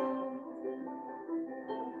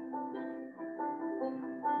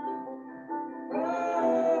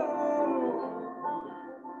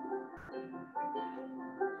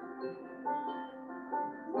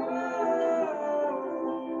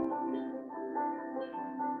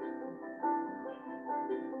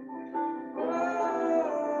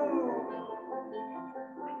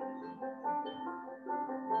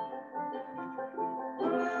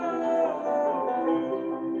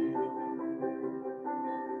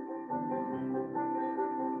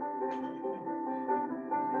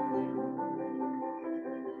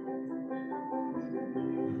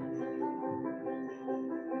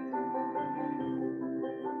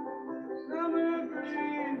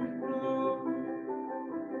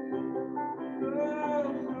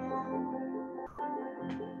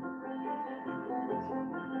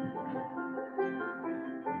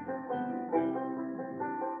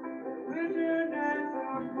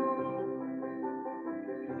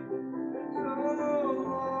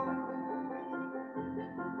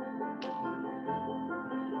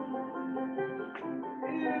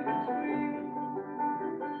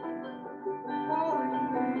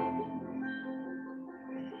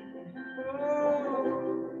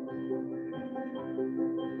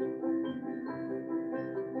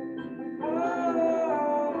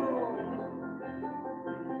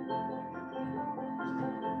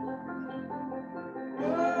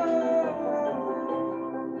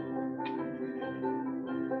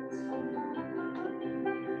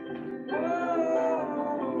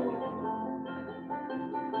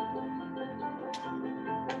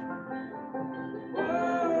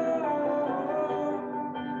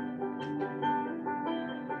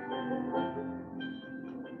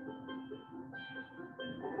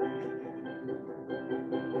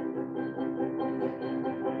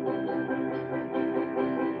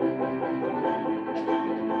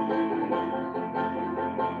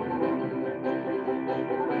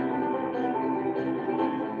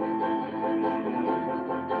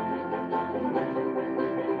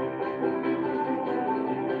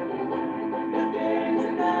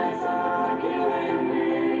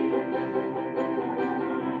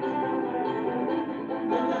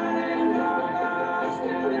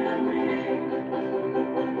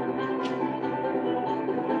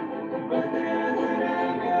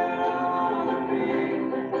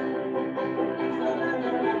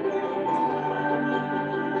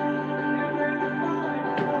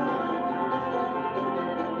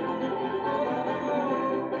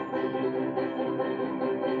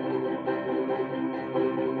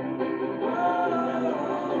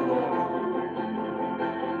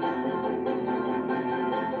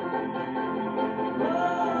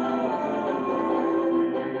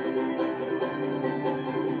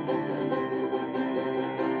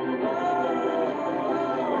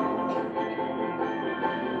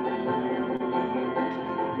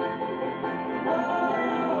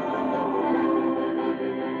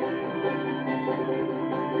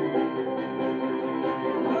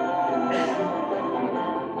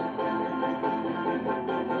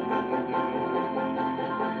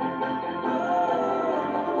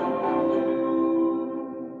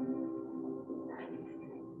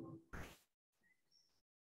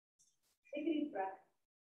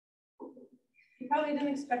 probably didn't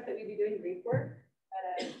expect that we'd be doing grief work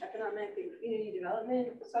at an economic and community development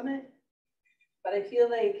summit. But I feel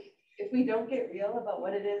like if we don't get real about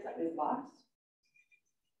what it is that we've lost,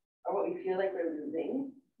 or what we feel like we're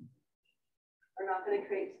losing, we're not going to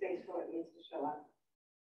create space for what needs to show up.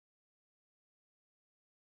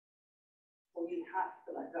 So we have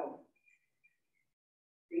to let go.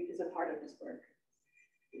 Grief is a part of this work.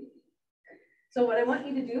 So what I want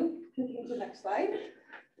you to do, moving to the next slide,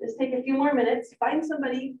 is take a few more minutes, find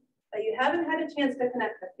somebody that you haven't had a chance to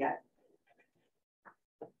connect with yet,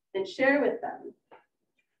 and share with them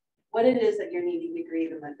what it is that you're needing to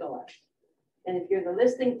grieve and let go of. And if you're the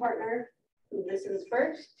listening partner who listens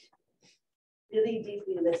first, really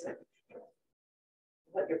deeply listen to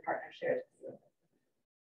what your partner shares with you.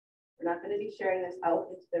 We're not going to be sharing this out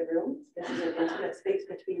into the room. This is an intimate space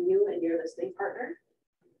between you and your listening partner.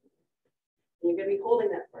 And you're going to be holding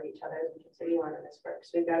that for each other as we continue on in this work.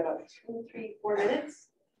 So we've got about 2, 3, 4 minutes.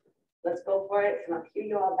 Let's go for it. And I'll cue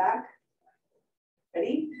you all back.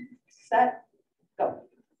 Ready, set, go.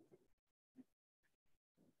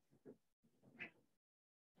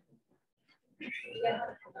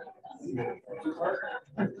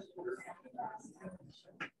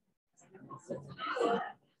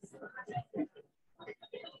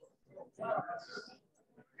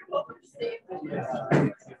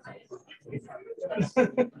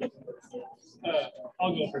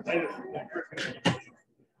 I'll go for it.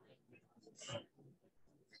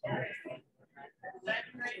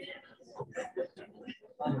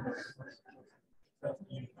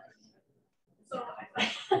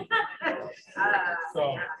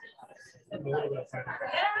 So, a little bit of time.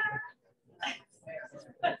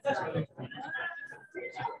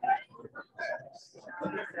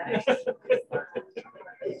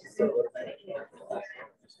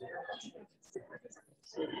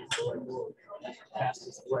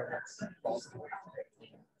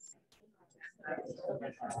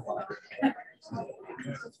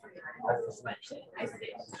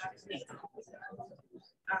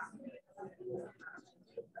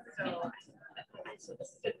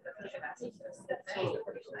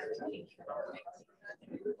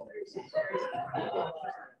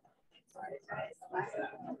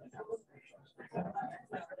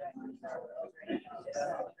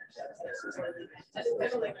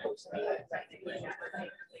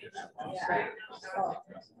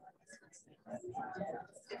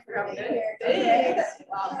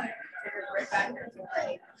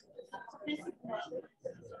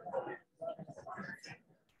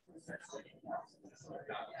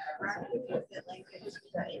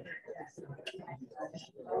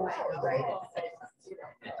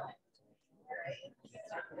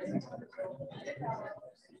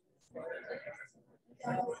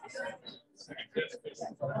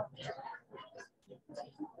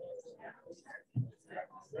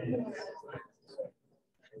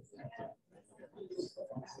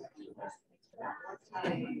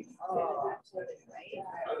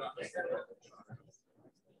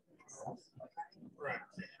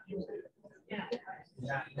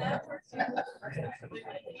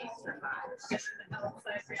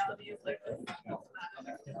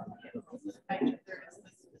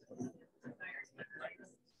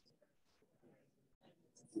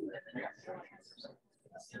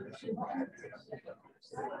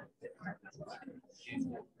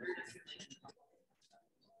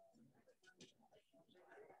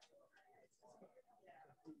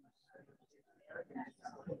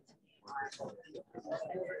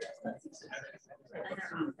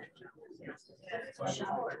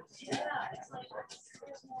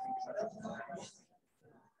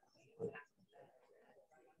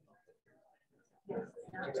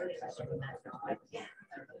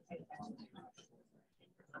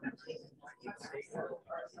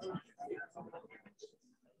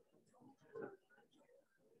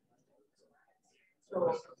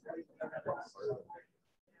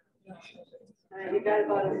 All right, we've got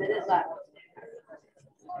about a minute left.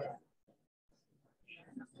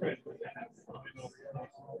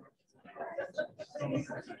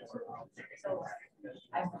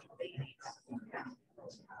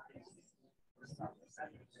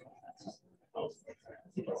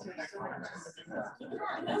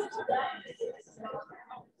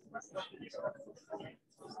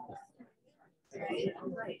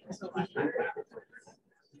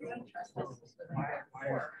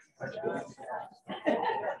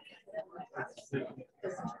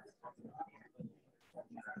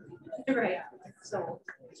 Right. So.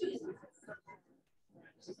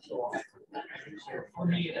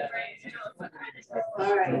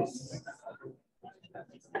 All right.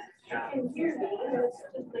 You can hear me. It's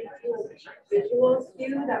just like few visuals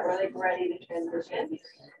cue that we're like ready to transition.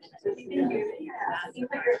 So if you can hear me, you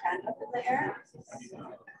put your hand up in the air.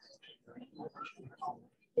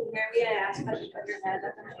 Can you hear me? I asked you to put your hand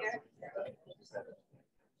up in the air.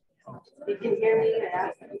 You can hear me? I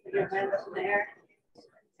asked you to put your hand up in the air.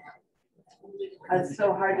 It's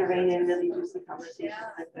so hard to rein in really juicy conversation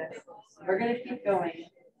like this. We're going to keep going.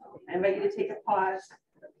 I invite you to take a pause.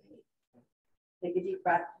 Take a deep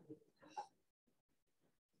breath.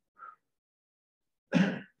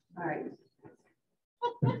 All right.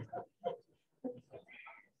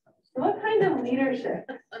 So what kind of leadership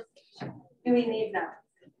do we need now?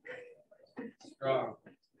 Strong.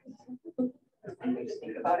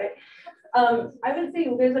 Think about it. I would say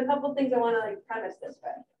there's a couple things I want to like premise this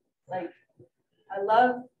with. Like, I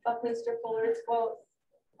love Buckminster Fuller's quote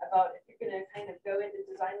about if you're going to kind of go into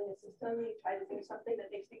designing a system, you try to do something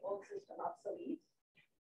that makes the old system obsolete.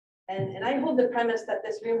 And I hold the premise that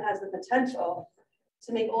this room has the potential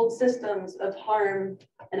to make old systems of harm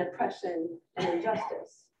and oppression and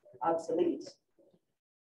injustice obsolete.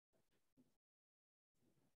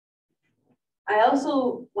 I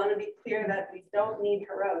also want to be clear that we don't need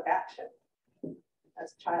heroic action.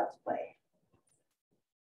 That's child's play.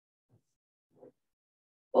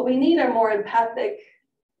 What we need are more empathic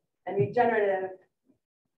and regenerative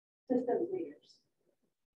systems leaders.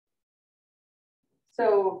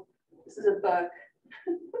 So this is a book,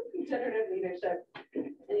 Regenerative Leadership.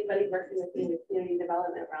 Anybody working with me in the community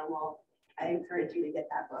development realm, well, I encourage you to get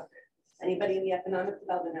that book. Anybody in the economic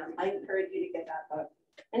development realm, I encourage you to get that book.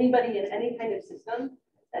 Anybody in any kind of system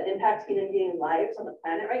that impacts human being lives on the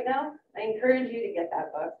planet right now, I encourage you to get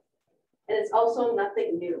that book. And it's also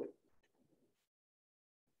nothing new.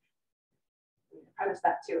 I promise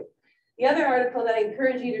that too. The other article that I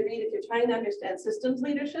encourage you to read if you're trying to understand systems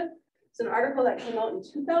leadership, it's an article that came out in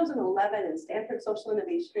 2011 in Stanford Social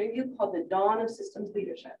Innovation Review called The Dawn of Systems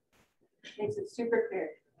Leadership. It makes it super clear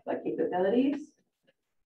what capabilities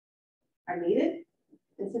are needed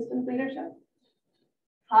in systems leadership.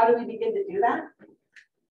 How do we begin to do that?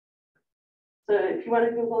 So if you want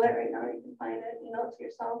to Google it right now, you can find it, email it to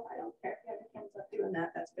yourself. I don't care if you have your hands up doing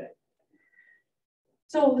that, that's good.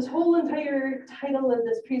 So this whole entire title of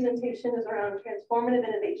this presentation is around transformative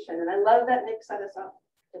innovation. And I love that Nick set us up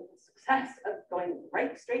with the success of going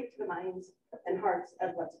right straight to the minds and hearts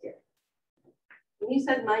of what's here. When you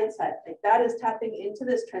said mindset, like that is tapping into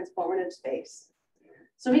this transformative space.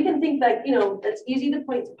 So we can think that, you know, it's easy to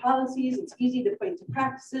point to policies, it's easy to point to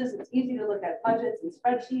practices, it's easy to look at budgets and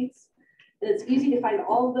spreadsheets, and it's easy to find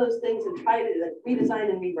all of those things and try to like,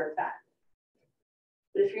 redesign and rework that.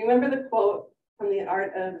 But if you remember the quote from the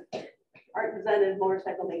art design of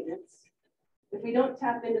motorcycle maintenance, if we don't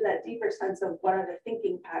tap into that deeper sense of what are the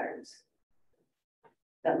thinking patterns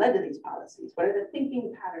that led to these policies, what are the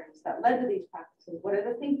thinking patterns that led to these practices, what are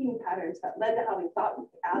the thinking patterns that led to how we thought we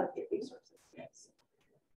could allocate resources, yes.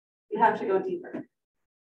 We have to go deeper.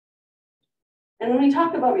 And when we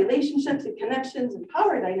talk about relationships and connections and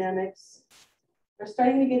power dynamics, we're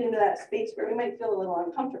starting to get into that space where we might feel a little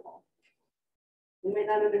uncomfortable. We might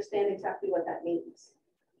not understand exactly what that means.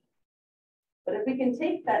 But if we can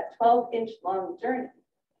take that 12-inch long journey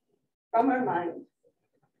from our mind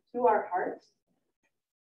to our heart,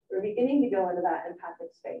 we're beginning to go into that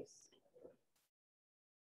empathic space.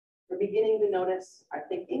 We're beginning to notice our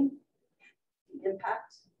thinking, the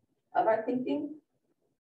impact of our thinking,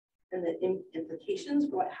 and the implications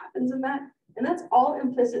for what happens in that. And that's all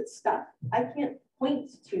implicit stuff. I can't point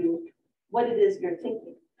to what it is you're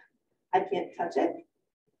thinking. I can't touch it.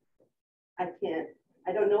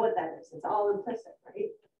 I don't know what that is. It's all implicit, right?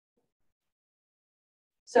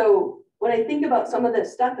 So when I think about some of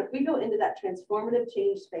this stuff, if we go into that transformative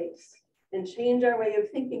change space and change our way of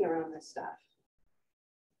thinking around this stuff,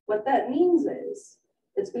 what that means is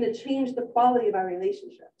it's going to change the quality of our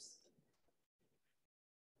relationships.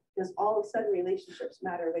 Because all of a sudden relationships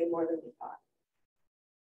matter way more than we thought.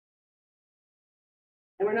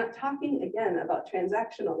 And we're not talking again about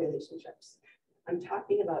transactional relationships. I'm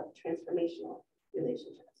talking about transformational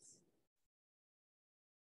relationships.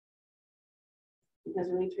 Because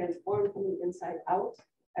when we transform from the inside out,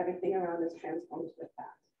 everything around us transforms with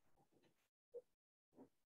that.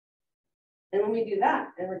 And when we do that,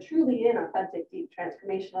 and we're truly in authentic, deep,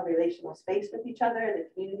 transformational relational space with each other and the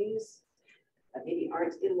communities that maybe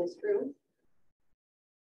aren't in this room,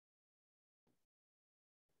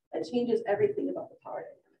 that changes everything about the power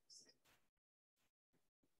dynamics.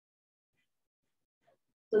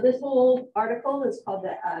 So this whole article is called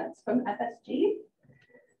it's from FSG,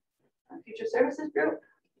 Future Services Group,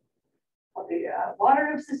 called the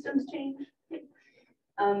Water of Systems Change.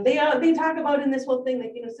 They talk about in this whole thing,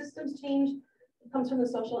 like, systems change. It comes from the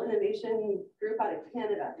social innovation group out of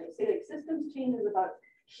Canada. They say like systems change is about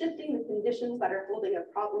shifting the conditions that are holding a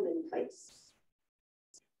problem in place.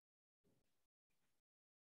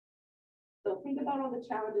 So think about all the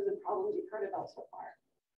challenges and problems you've heard about so far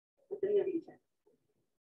within the region,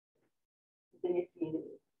 within your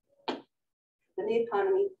community, within the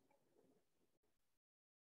economy.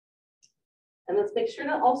 And let's make sure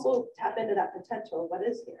to also tap into that potential of what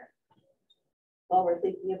is here while we're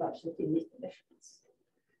thinking about shifting these conditions.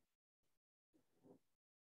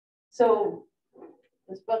 So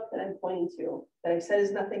this book that I'm pointing to, that I said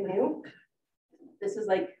is nothing new, this is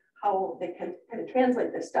like how they can kind of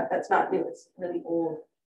translate this stuff that's not new. It's really old,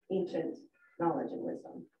 ancient knowledge and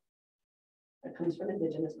wisdom that comes from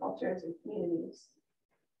indigenous cultures and communities.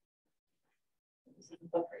 This is a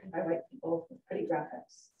book written by white people with pretty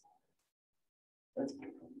graphics. So it's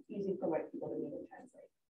easy for white people to read and translate.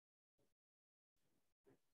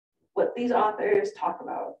 What these authors talk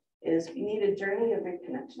about is we need a journey of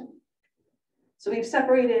reconnection. So we've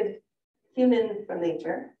separated human from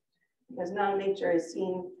nature, because now nature is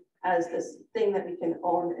seen as this thing that we can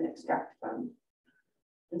own and extract from,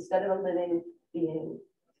 instead of a living being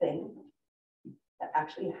thing that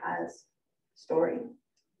actually has story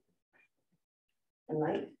and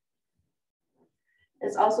life.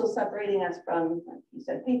 It's also separating us from, like you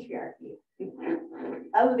said, patriarchy. We've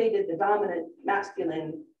elevated the dominant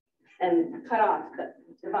masculine and cut off the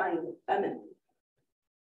divine feminine.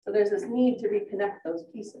 So there's this need to reconnect those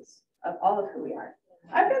pieces of all of who we are.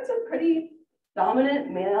 I've got some pretty dominant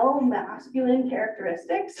male masculine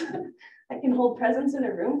characteristics. I can hold presence in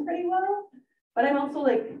a room pretty well, but I'm also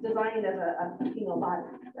like designed as a female body,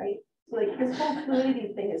 right? So like this whole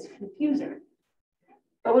fluidity thing is confusing.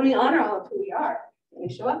 But when we honor all of who we are, and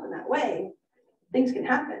we show up in that way, things can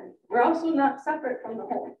happen. We're also not separate from the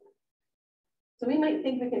whole. So we might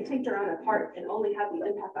think we can tinker on a part and only have the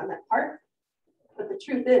impact on that part. But the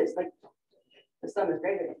truth is, like, the sum is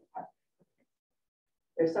greater than the part.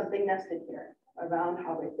 There's something nested here around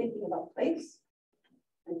how we're thinking about place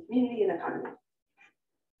and community and economy.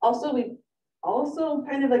 Also, we've also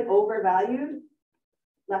kind of like overvalued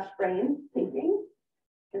left brain thinking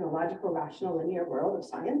in a logical, rational, linear world of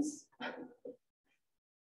science.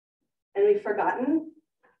 And we've forgotten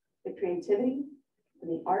the creativity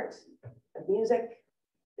and the art of music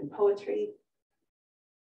and poetry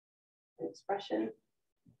and expression.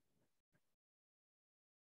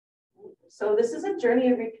 So this is a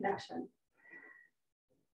journey of reconnection.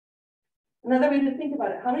 Another way to think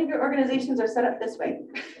about it, how many of your organizations are set up this way?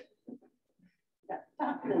 Yeah.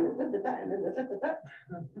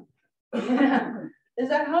 Is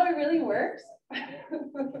that how it really works? No.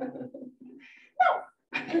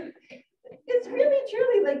 It's really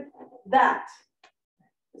truly like that.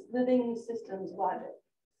 It's living systems logic.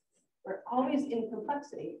 We're always in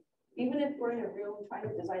complexity, even if we're in a room trying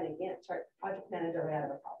to design a Gantt chart, project manager way out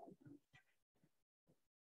of a problem.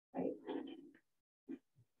 Right?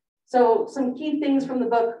 So some key things from the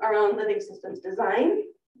book around living systems design,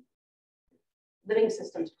 living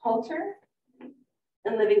systems culture,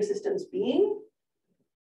 and living systems being.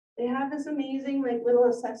 They have this amazing like little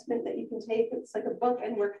assessment that you can take. It's like a book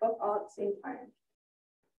and workbook all at the same time.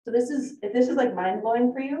 So this is, if this is like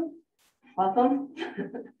mind-blowing for you, welcome. I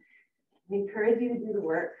encourage you to do the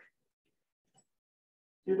work.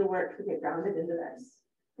 Do the work to get grounded into this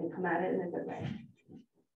and come at it in a good way.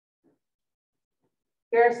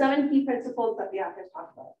 There are 7 key principles that the authors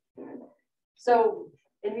talk about. So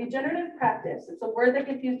in regenerative practice, it's a word that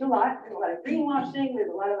gets used a lot. There's a lot of greenwashing.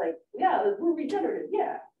 There's a lot of like, yeah, we're regenerative.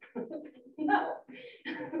 Yeah. No.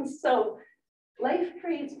 So life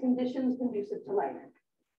creates conditions conducive to life.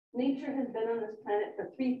 Nature has been on this planet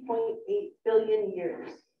for 3.8 billion years.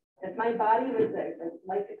 If my body was a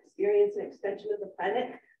life experience and extension of the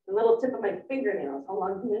planet, the little tip of my fingernails, how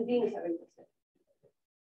long human beings have existed.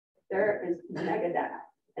 There is mega data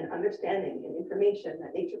and understanding and information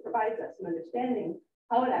that nature provides us and understanding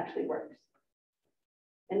how it actually works.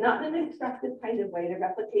 And not in an extractive kind of way to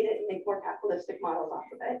replicate it and make more capitalistic models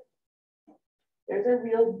off of it. There's a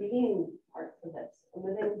real being part of this, a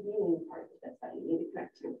living being part of this that you need to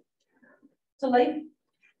connect to. So life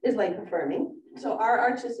is life affirming. So are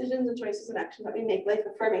our decisions and choices and actions that we make life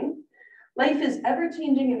affirming? Life is ever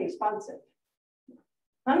changing and responsive.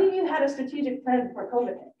 How many of you had a strategic plan before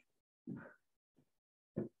COVID hit?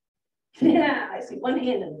 Yeah, I see 1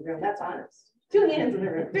 hand in the room, that's honest. 2 hands in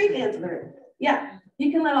the room, 3 hands in the room. Yeah,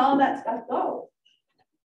 you can let all of that stuff go.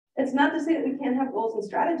 It's not to say that we can't have goals and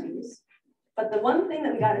strategies, but the one thing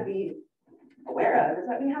that we got to be aware of is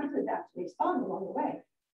that we have to adapt and respond along the way.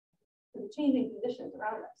 to the changing conditions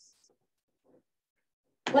around us.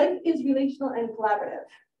 Life is relational and collaborative.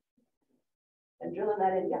 I'm drilling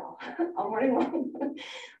that in, y'all, all morning long.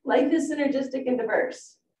 Life is synergistic and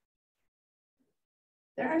diverse.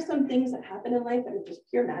 There are some things that happen in life that are just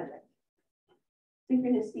pure magic.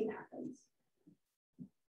 Synchronicity happens.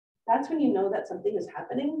 That's when you know that something is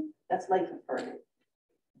happening that's life affirming.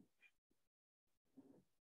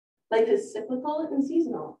 Life is cyclical and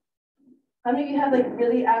seasonal. How many of you have like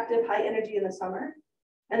really active, high energy in the summer?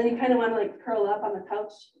 And then you kind of want to like curl up on the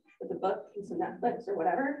couch with a book and some Netflix or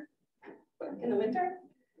whatever in the winter?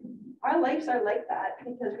 Our lives are like that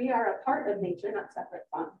because we are a part of nature, not separate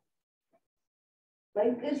from.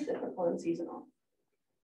 Life is cyclical and seasonal.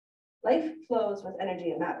 Life flows with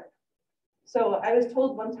energy and matter. So I was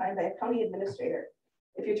told one time by a county administrator,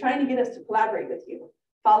 if you're trying to get us to collaborate with you,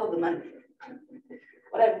 follow the money.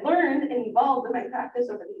 What I've learned and evolved in my practice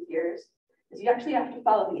over these years is you actually have to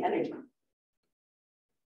follow the energy.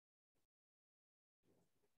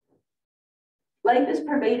 Life is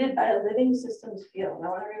pervaded by a living systems field. I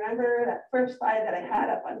want to remember that first slide that I had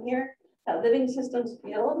up on here. That living systems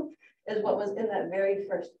field is what was in that very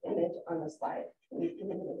first image on the slide when you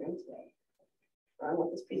came into the room today, on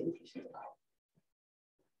what this presentation is about.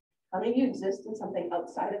 How many of you exist in something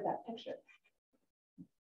outside of that picture?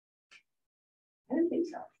 I didn't think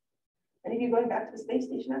so. Any of you going back to the space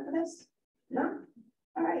station after this? No?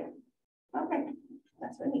 All right. Okay.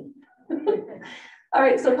 That's what I need. All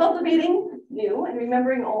right. So cultivating new and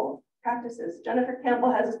remembering old practices. Jennifer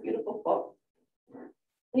Campbell has this beautiful quote.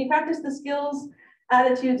 When you practice the skills,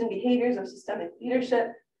 attitudes, and behaviors of systemic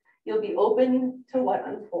leadership, you'll be open to what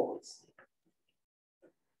unfolds.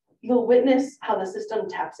 You'll witness how the system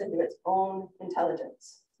taps into its own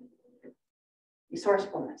intelligence,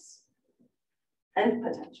 resourcefulness, and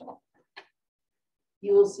potential.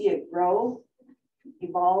 You will see it grow,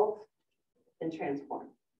 evolve, and transform.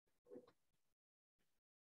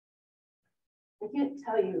 I can't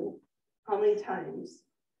tell you how many times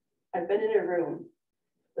I've been in a room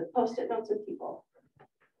with Post-it notes and people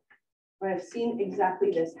where I've seen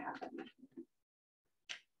exactly this happen.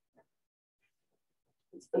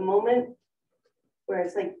 It's the moment where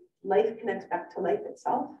it's like life connects back to life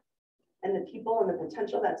itself, and the people and the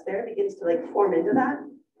potential that's there begins to like form into that,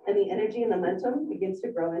 and the energy and momentum begins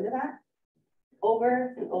to grow into that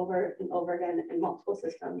over and over and over again in multiple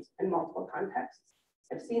systems and multiple contexts.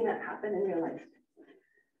 I've seen that happen in real life.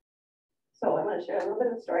 So I want to share a little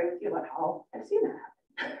bit of a story with you about how I've seen that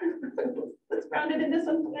happen. Let's ground it into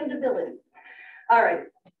some tangibility. All right.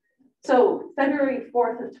 So February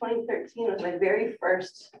 4th of 2013 was my very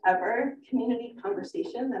first ever community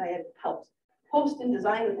conversation that I had helped host and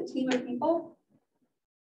design with a team of people.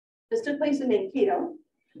 This took place in Mankato.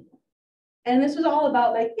 And this was all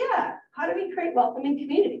about like, yeah, how do we create welcoming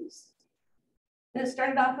communities? And it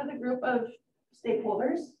started off with a group of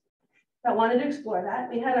stakeholders that wanted to explore that.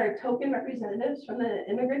 We had our token representatives from the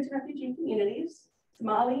immigrant and refugee communities,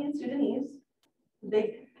 Somali and Sudanese,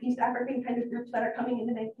 big East African kind of groups that are coming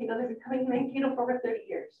into Mankato. They've been coming to Mankato for over 30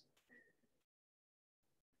 years.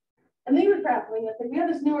 And they were grappling with it. We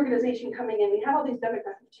have this new organization coming in. We have all these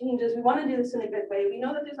demographic changes. We want to do this in a good way. We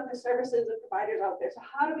know that there's other services and providers out there. So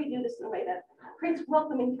how do we do this in a way that creates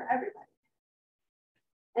welcoming for everybody?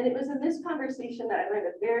 And it was in this conversation that I learned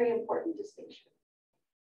a very important distinction.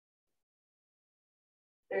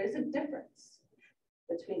 There is a difference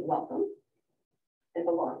between welcome and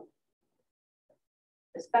belong,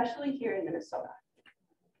 especially here in Minnesota.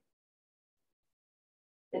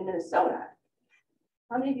 In Minnesota,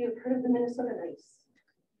 how many of you have heard of the Minnesota Nice?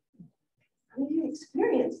 How many of you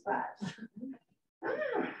experienced that?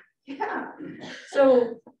 Yeah.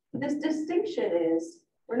 So this distinction is,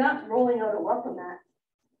 we're not rolling out a welcome mat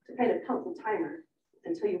to kind of count the timer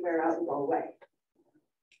until you wear out and go away.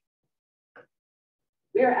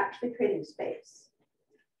 We are actually creating space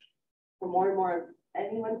for more and more of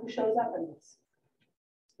anyone who shows up in this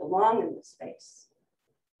to belong in this space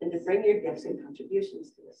and to bring your gifts and contributions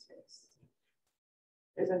to this space.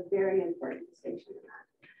 There's a very important distinction in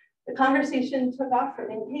that. The conversation took off from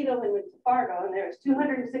Mankato and went to Fargo, and there was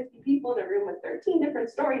 260 people in a room with 13 different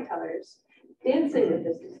storytellers dancing with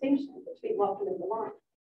this distinction between welcome and belong.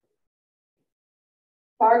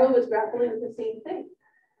 Fargo was grappling with the same thing.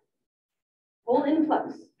 Whole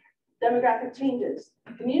influx, demographic changes,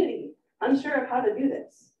 community, unsure of how to do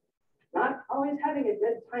this, not always having a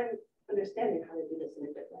good time understanding how to do this in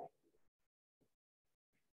a good way.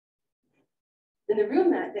 In the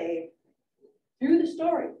room that day, through the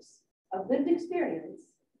stories of lived experience,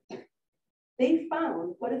 they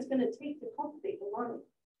found what it's going to take to cultivate belonging.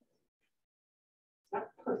 It's not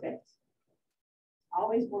perfect,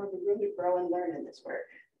 always wanted room to grow and learn in this work.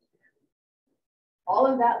 All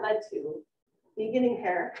of that led to me getting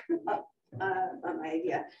hair, not my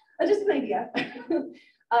idea, just an idea,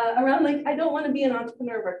 around like, I don't want to be an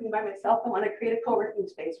entrepreneur working by myself. I want to create a co-working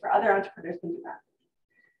space where other entrepreneurs can do that.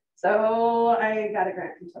 So I got a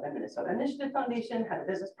grant from Southern Minnesota Initiative Foundation, had a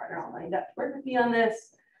business partner all lined up to work with me on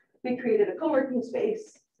this. We created a co-working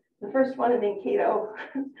space, the first one in Mankato.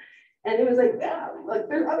 And it was like, yeah, like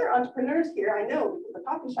there are other entrepreneurs here, I know, because the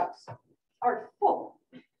coffee shops are full.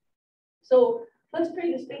 So let's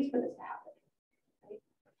create a space for this to happen. Right?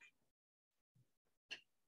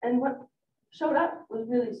 And what showed up was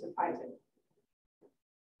really surprising.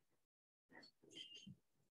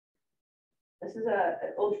 This is an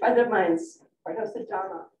old friend of mine's, Bardosa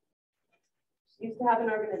Jama. She used to have an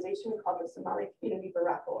organization called the Somali Community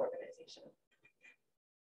Barako Organization.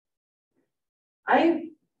 I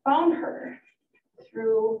found her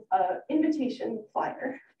through an invitation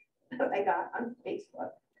flyer that I got on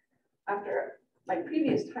Facebook after my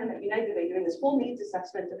previous time at United Way doing this whole needs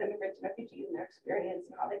assessment of immigrants and refugees and their experience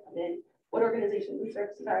and how they come in, what organizations and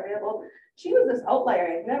services are available. She was this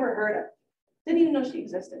outlier I'd never heard of, didn't even know she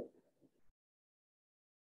existed.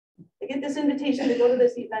 I get this invitation to go to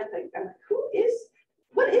this event. I'm like,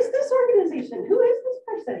 what is this organization? Who is this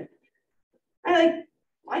person? I like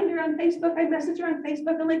find her on Facebook. I message her on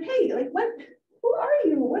Facebook. I'm like, hey, like, who are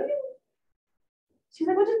you? What do you? She's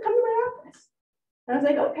like, well, just come to my office. And I was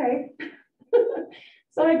like, okay.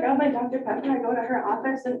 So I grab my Dr. Pepper. I go to her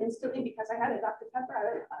office, and instantly, because I had a Dr.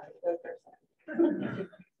 Pepper, I was the person.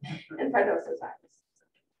 And Bardosa's eyes,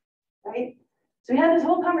 right? So we had this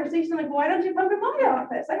whole conversation, like, well, why don't you come to my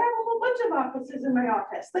office? I have a whole bunch of offices in my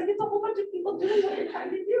office. Like, it's a whole bunch of people doing what you're trying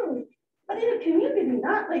to do. But in a community,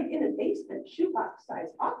 not like in a basement shoebox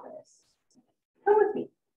sized office. Come with me.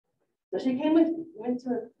 So she came with me, went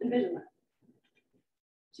to Envision Lab.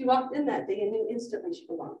 She walked in that day and knew instantly she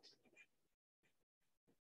belonged.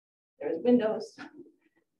 There was windows,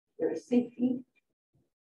 there was safety,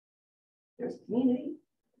 there was community.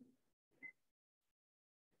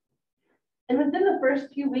 And within the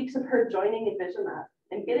first few weeks of her joining Envision Lab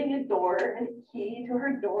and getting a door and a key to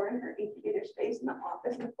her door and her incubator space in the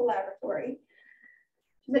office and the laboratory,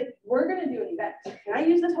 she's like, we're going to do an event. Can I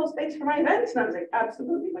use this whole space for my events? And I was like,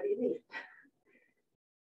 absolutely. What do you need?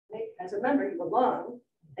 Right? As a member, you belong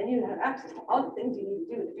and you have access to all the things you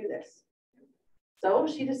need to do this. So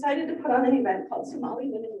she decided to put on an event called Somali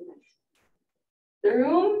Women Unite. The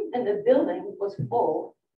room and the building was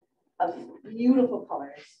full of beautiful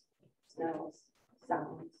colors, smells,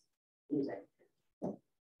 sounds, music.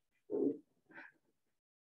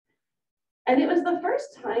 And it was the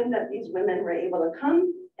first time that these women were able to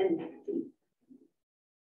come and be.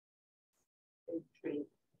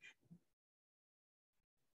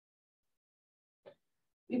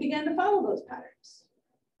 We began to follow those patterns.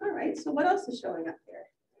 All right, so what else is showing up here?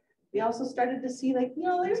 We also started to see, like, you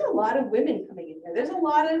know, there's a lot of women coming in here. There's a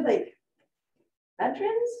lot of like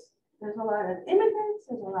veterans. There's a lot of immigrants.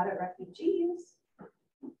 There's a lot of refugees.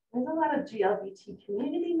 There's a lot of GLBT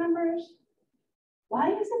community members. Why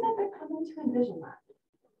is it that they're coming to Envision Lab?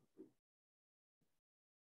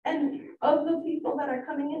 And of the people that are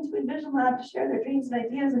coming into Envision Lab to share their dreams and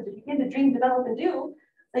ideas and to begin to dream, develop, and do,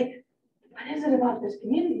 like, what is it about this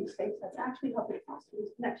community space that's actually helping foster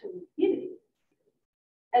these connections with community?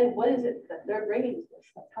 And what is it that they're bringing to this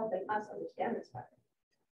that's helping us understand this better?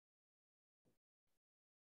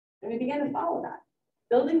 And we began to follow that,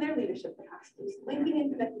 building their leadership capacities, linking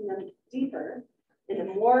and connecting them deeper into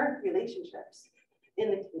more relationships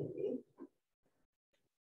in the community.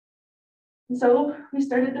 And so we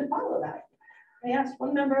started to follow that. I asked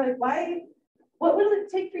one member, like, what will it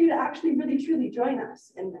take for you to actually really truly join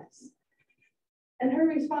us in this? And her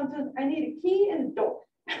response was, I need a key and a door.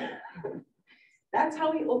 That's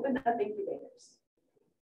how we opened up incubators.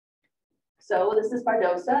 So this is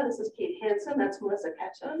Bardosa, this is Kate Hansen, that's Melissa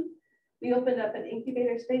Ketchum. We opened up an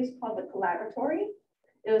incubator space called the Collaboratory.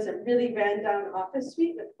 It was a really ran down office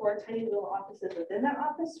suite with 4 tiny little offices within that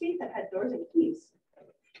office suite that had doors and keys.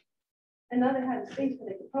 And now they had a space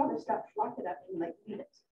where they could put all their stuff, lock it up, and like leave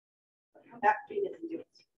it. Come back, treat it, and do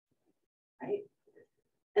it. Right?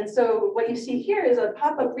 And so what you see here is a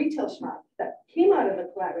pop-up retail shop that came out of the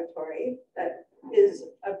Collaboratory that is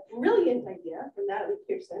a brilliant idea from Natalie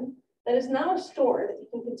Pearson that is now a store that you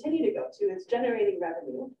can continue to go to. It's generating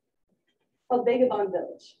revenue called Vagabond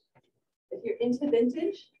Village. If you're into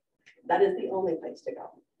vintage, that is the only place to go.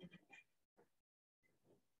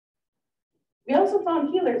 We also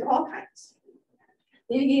found healers of all kinds.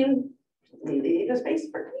 They need a space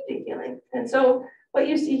for community healing. And so what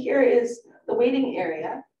you see here is the waiting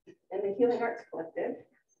area. And in the Healing Arts Collective,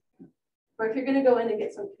 or if you're going to go in and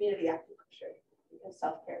get some community acupuncture, because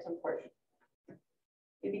self-care is important.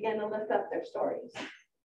 We begin to lift up their stories.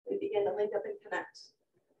 We begin to link up and connect.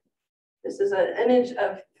 This is an image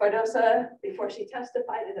of Fardosa before she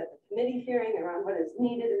testified at the committee hearing around what is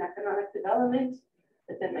needed in economic development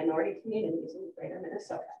within minority communities in greater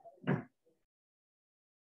Minnesota.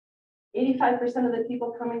 85% of the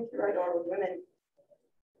people coming through our door were women.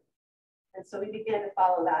 And so we began to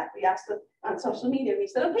follow that. We asked them on social media, we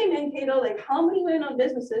said, okay, Mankato, like how many women-owned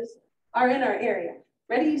businesses are in our area?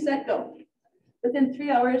 Ready, set, go. Within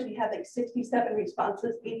 3 hours, we had like 67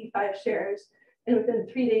 responses, 85 shares. And within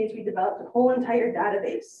 3 days, we developed a whole entire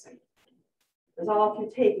database. It was all through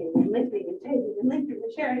taking and linking and taking and linking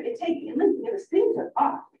and sharing and taking and linking, and this thing took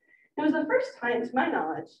off. It was the first time, to my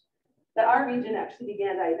knowledge, that our region actually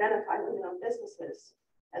began to identify women-owned businesses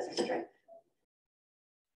as a strength.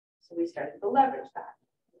 So we started to leverage that.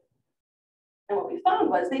 And what we found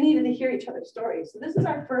was they needed to hear each other's stories. So this is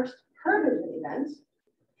our first Her Vision event.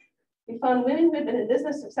 We found women who had been in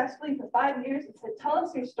business successfully for 5 years and said, tell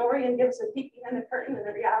us your story and give us a peek behind the curtain and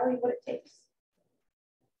the reality of what it takes.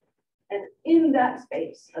 And in that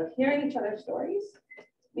space of hearing each other's stories,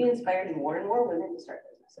 we inspired more and more women to start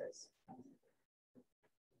businesses.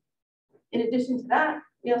 In addition to that,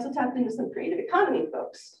 we also tapped into some creative economy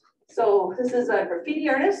folks. So this is a graffiti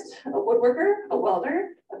artist, a woodworker, a welder,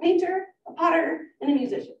 a painter, a potter, and a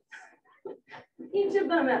musician. Each of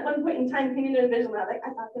them at one point in time came into a vision like,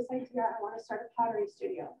 I got this idea, I want to start a pottery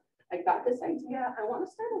studio. I got this idea, I want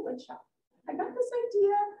to start a wood shop. I got this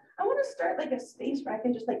idea, I want to start like a space where I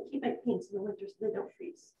can just like keep my paints in the winter so they don't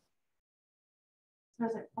freeze. And I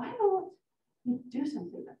was like, why don't we do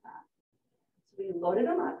something like that? So we loaded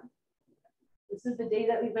them up. This is the day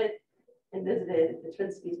that we went and visited the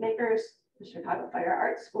Twin Cities Makers, the Chicago Fire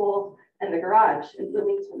Art School, and the garage in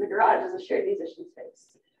Bloomington. The garage is a shared musician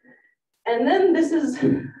space. And then this is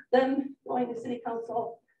them going to city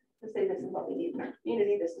council to say, this is what we need in our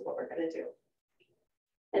community, this is what we're going to do.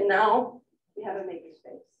 And now we have a maker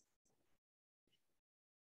space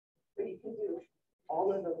where you can do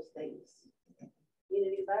all of those things.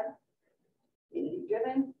 Community-led,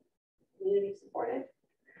 community-driven, community-supported.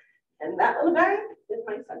 And that little guy is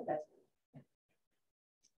my son, Desmond.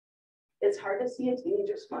 It's hard to see a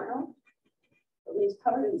teenager smile, but when he's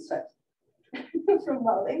covered in sweat from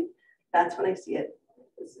welding, that's when I see it.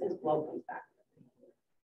 His glow comes back.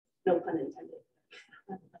 No pun intended.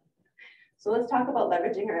 So let's talk about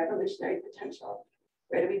leveraging our evolutionary potential.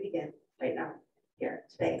 Where do we begin? Right now, here,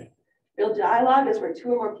 today. Real dialogue is where 2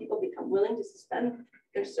 or more people become willing to suspend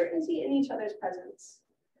their certainty in each other's presence.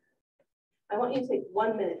 I want you to take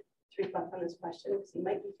 1 minute to reflect on this question because you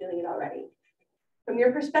might be feeling it already. From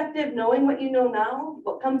your perspective, knowing what you know now,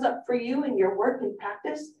 what comes up for you in your work and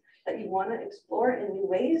practice that you want to explore in new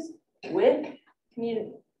ways with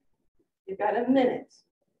community. You've got a minute.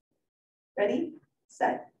 Ready,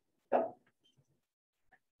 set, go.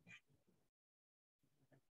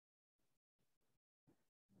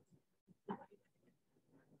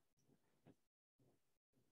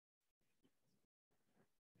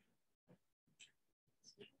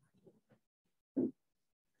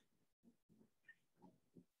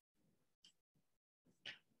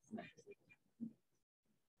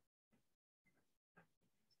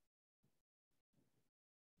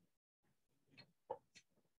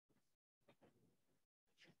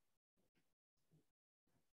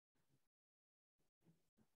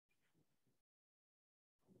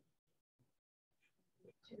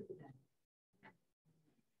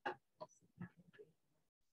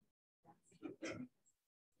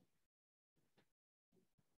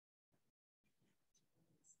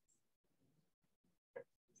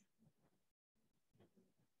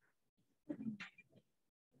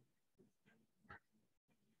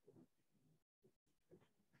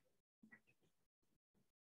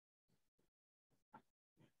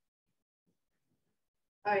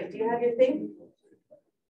 All right, do you have your thing?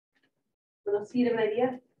 Little seed of an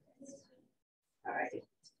idea? All right.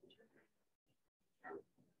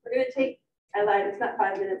 We're gonna take, I lied, it's not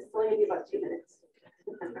 5 minutes, it's only gonna be about 2 minutes.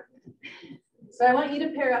 So I want you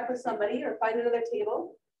to pair up with somebody or find another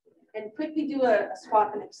table and quickly do a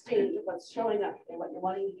swap and exchange of what's showing up and what you're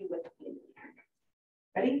wanting to do with it.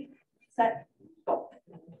 Ready, set, go.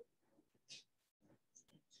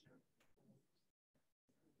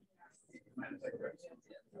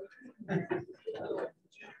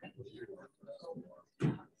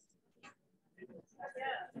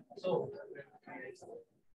 So.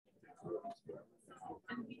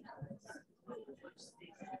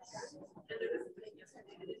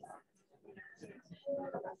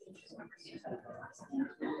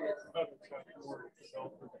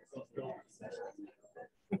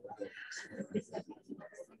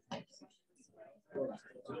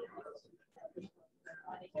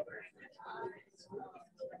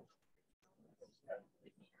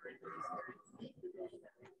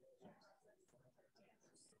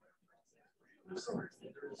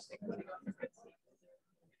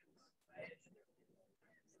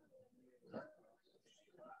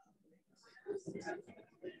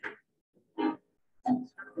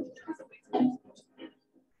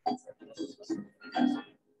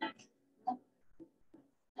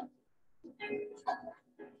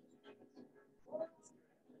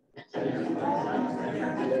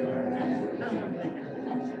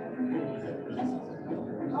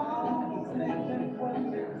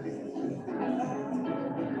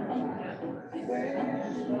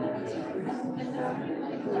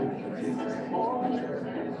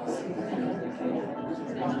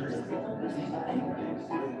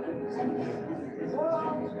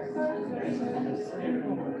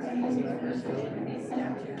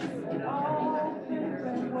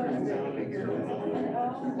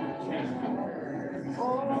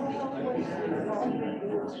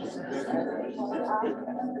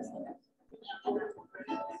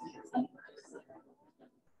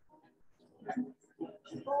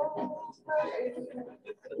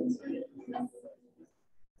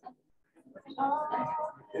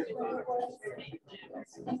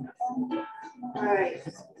 All right,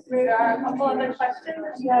 there are a couple other questions.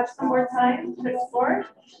 You have some more time to explore.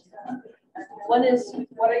 One is,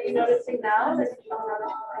 what are you noticing now that you don't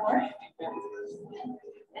notice before?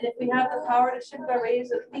 And if we have the power to shift our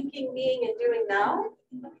ways of thinking, being, and doing now,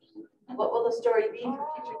 what will the story be for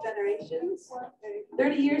future generations?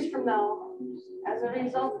 30 years from now, as a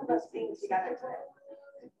result of us being together today.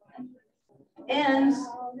 And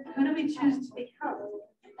who do we choose to become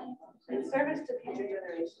in service to future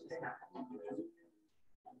generations now?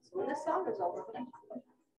 So when this song is over,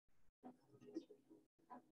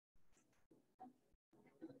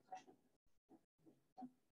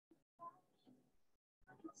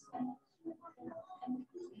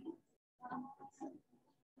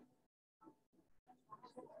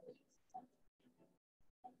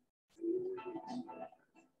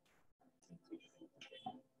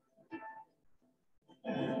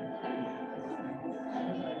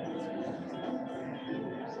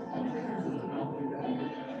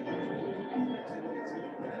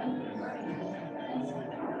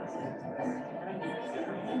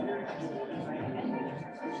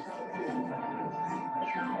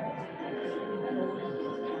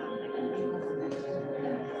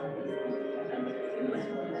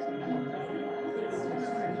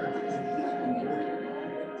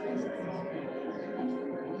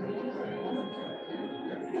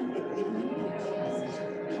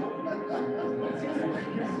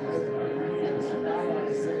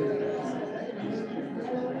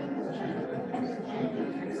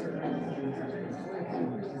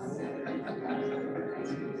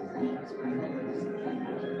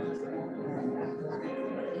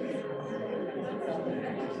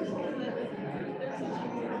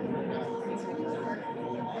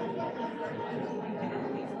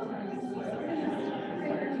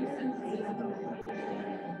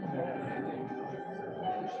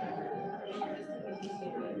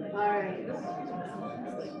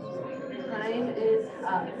 time is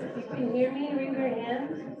up. If you can hear me, raise your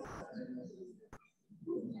hand.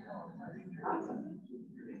 Awesome.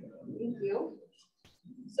 Thank you.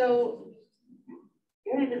 So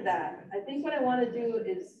you already did that. I think what I want to do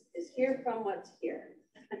is hear from what's here.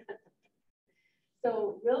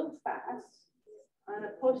 So real fast, on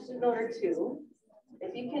a post-it note or two,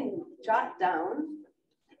 if you can jot down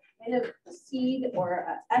kind of a seed or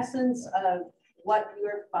an essence of what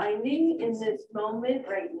you're finding in this moment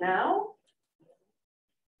right now,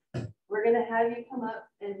 we're going to have you come up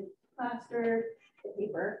and plaster the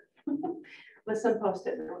paper with some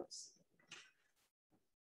post-it notes.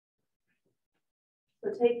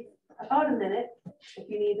 So take about a minute if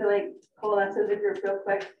you need to like coalesce as a group real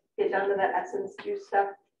quick, get down to that essence juice stuff.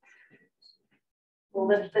 We'll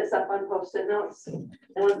lift this up on post-it notes. And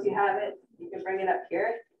once you have it, you can bring it up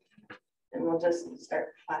here and we'll just start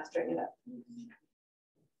plastering it up.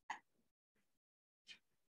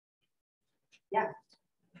 Yeah.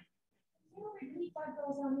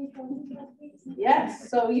 Yes,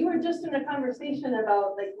 so you were just in a conversation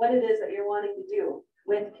about like what it is that you're wanting to do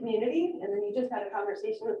with community, and then you just had a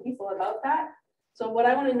conversation with people about that. So what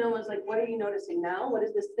I want to know is like, what are you noticing now? What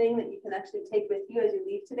is this thing that you can actually take with you as you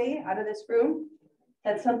leave today out of this room?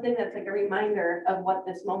 That's something that's like a reminder of what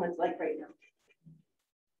this moment's like right now.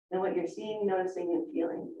 And what you're seeing, noticing, and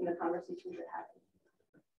feeling in the conversations you're having.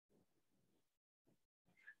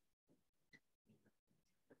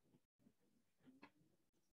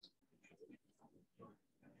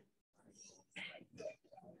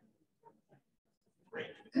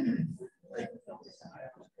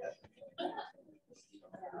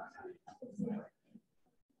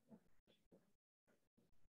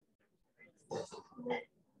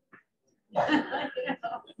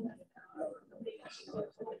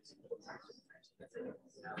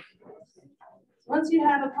 once you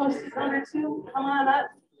have a post-it note or two, come on up.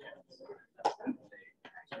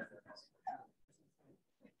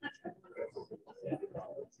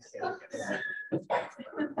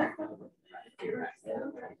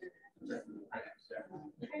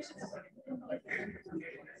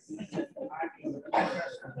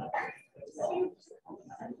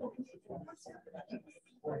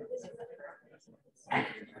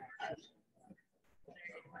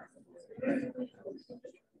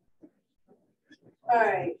 All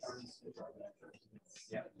right.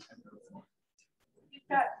 You've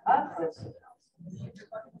got a post-it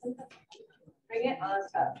note. Bring it on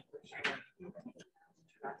up.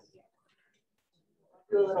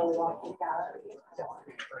 Do a little walking gallery.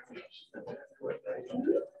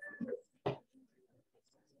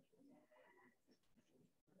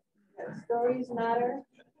 Stories matter.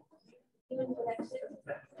 Human connection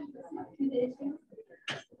to the issue.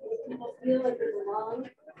 People feel like they belong.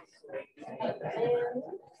 And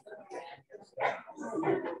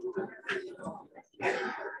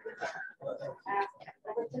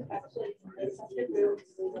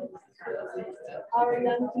our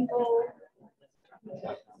young people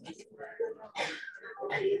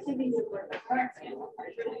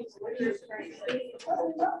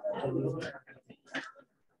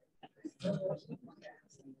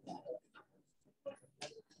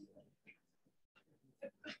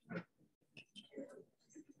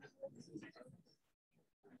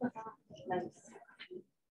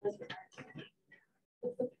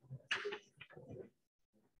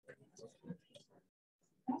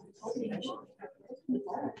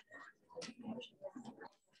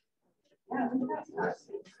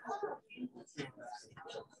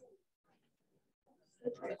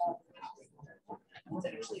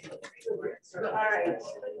all right.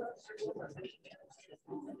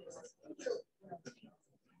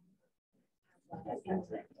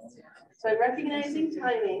 So I'm recognizing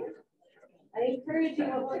timing. I encourage you,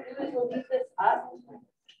 what we'll do is we'll leave this up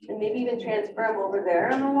and maybe even transfer them over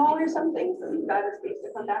there on the wall or something. So you've got a space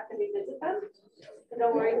to come back and revisit them. So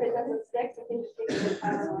don't worry if it doesn't stick, we can just take it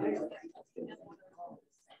time.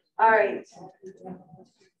 All right.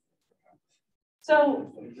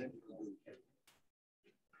 So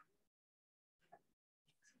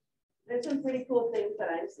there's some pretty cool things that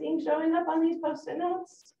I'm seeing showing up on these post-it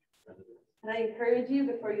notes. And I encourage you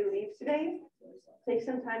before you leave today, take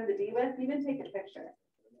some time to be with, even take a picture.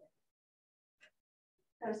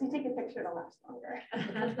 Honestly, take a picture to last longer.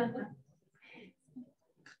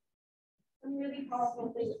 Some really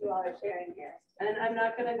powerful things you all are sharing here. And I'm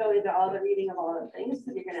not going to go into all the reading of all the things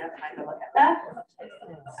because you're going to have time to look at that.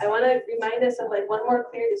 I want to remind us of like one more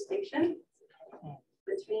clear distinction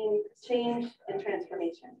between change and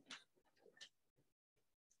transformation.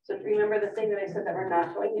 So if you remember the thing that I said that we're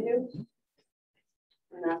not going to do,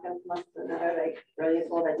 we're not going to come up with another like brilliant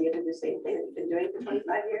bold idea to do the same thing that we've been doing for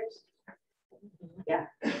 25 years. Yeah.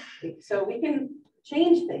 So we can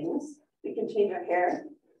change things. We can change our hair.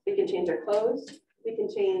 We can change our clothes. We can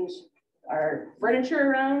change our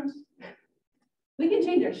furniture around. We can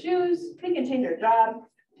change our shoes. We can change our job.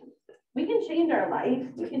 We can change our life.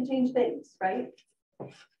 We can change things, right?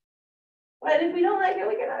 But if we don't like it,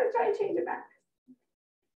 we can always try and change it back.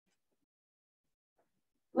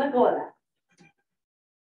 Let go of that.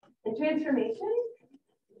 In transformation,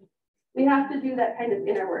 we have to do that kind of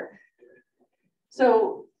inner work.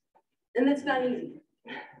 So, and it's not easy.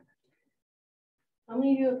 How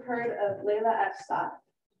many of you have heard of Layla F.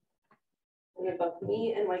 in the book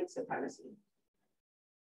Me and White Supremacy?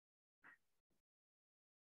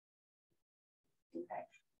 Okay.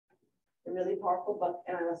 A really powerful book,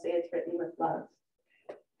 and I will say it's written with love.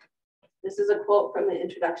 This is a quote from the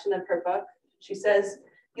introduction of her book. She says,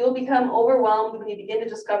 "You will become overwhelmed when you begin to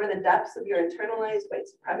discover the depths of your internalized white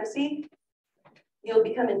supremacy. You'll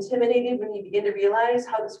become intimidated when you begin to realize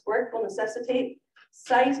how this work will necessitate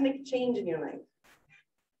seismic change in your life.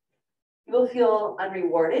 You will feel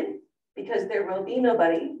unrewarded because there will be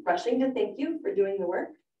nobody rushing to thank you for doing the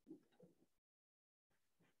work.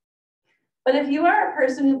 But if you are a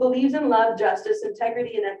person who believes in love, justice,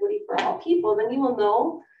 integrity, and equity for all people, then you will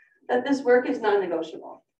know that this work is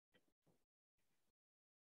non-negotiable.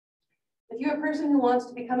 If you're a person who wants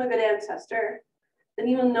to become a good ancestor, then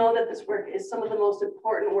you will know that this work is some of the most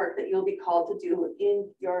important work that you'll be called to do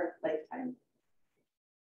in your lifetime.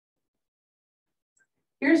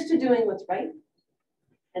 Here's to doing what's right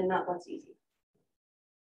and not what's easy."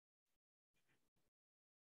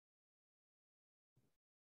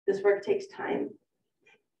 This work takes time.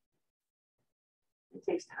 It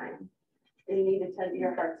takes time. And you need to tend to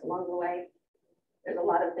your hearts along the way. There's a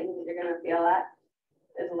lot of things that you're going to fail at.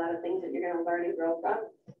 There's a lot of things that you're going to learn and grow from.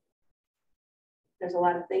 There's a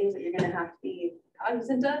lot of things that you're going to have to be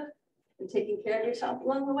cognizant of and taking care of yourself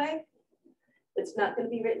along the way. It's not going to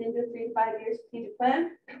be written into a 3 to 5 year strategic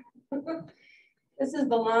plan. This is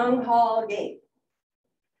the long haul game.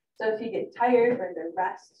 So if you get tired, learn to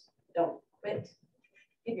rest, don't quit.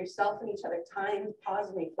 Give yourself and each other time, pause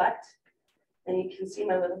and reflect. And you can see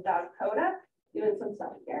my little dog Coda doing some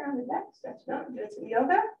self-care on the deck, stretching out, doing some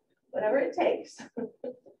yoga, whatever it takes.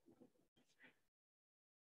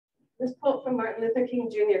 This quote from Martin Luther King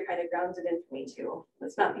Jr. kind of grounds it in for me too.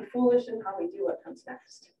 Let's not be foolish in how we do what comes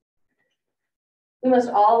next. We must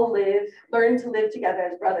all learn to live together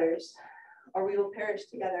as brothers, or we will perish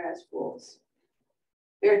together as fools.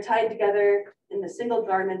 We are tied together in the single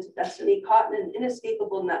garment of destiny, caught in an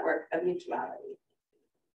inescapable network of mutuality.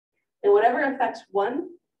 And whatever affects one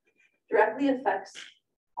directly affects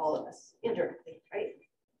all of us indirectly, right?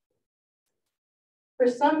 For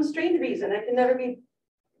some strange reason, I can never be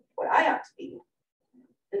what I ought to be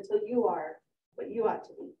until you are what you ought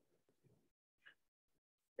to be.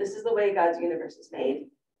 This is the way God's universe is made.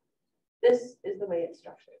 This is the way it's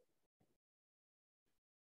structured.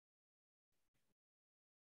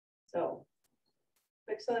 So,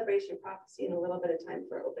 quick celebration prophecy and a little bit of time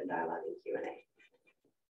for open dialogue and Q&A.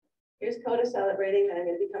 Here's Coda celebrating that I'm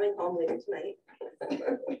going to be coming home later tonight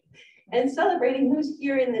and celebrating who's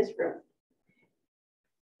here in this room.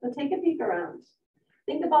 So take a peek around.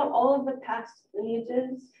 Think about all of the past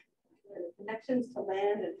lineages and connections to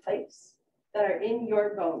land and place that are in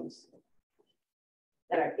your bones,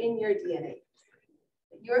 that are in your DNA,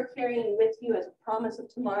 that you're carrying with you as a promise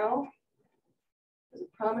of tomorrow, as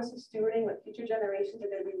a promise of stewarding what future generations are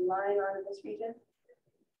going to be relying on in this region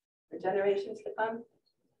for generations to come.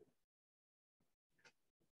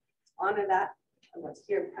 Honor that and what's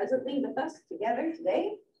here presently with us together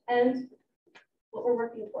today and what we're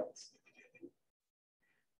working towards.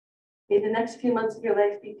 May the next few months of your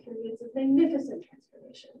life be periods of magnificent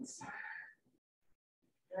transformations.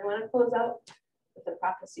 And I want to close out with a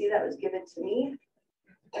prophecy that was given to me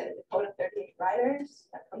by the Dakota 38 riders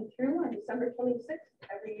that come through on December 26th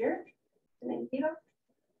every year to Mankato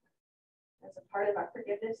as a part of our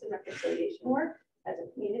forgiveness and reconciliation work as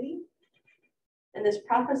a community. And this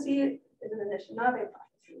prophecy is an Anishinaabe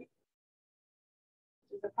prophecy,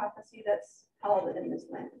 which is a prophecy that's held in this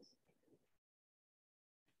land.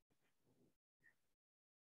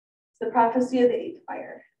 It's the prophecy of the 8th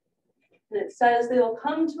fire. And it says they will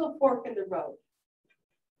come to a fork in the road.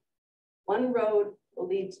 One road will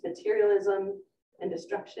lead to materialism and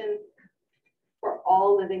destruction for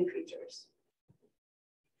all living creatures.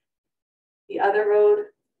 The other road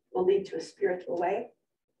will lead to a spiritual way,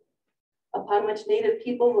 upon which Native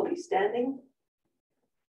people will be standing.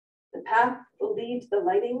 The path will lead to the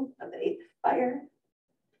lighting of the 8th fire,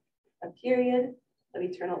 a period of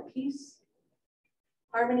eternal peace,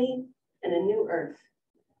 harmony, and a new earth,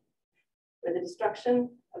 where the destruction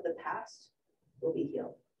of the past will be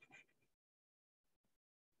healed.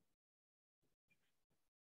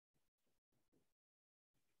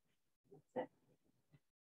 That's it.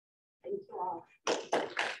 Thank you all.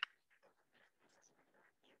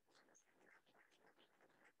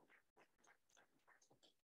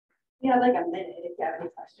 You have like a minute if you have any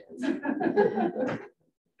questions.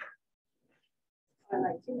 Or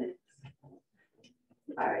like 2 minutes.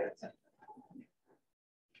 All right.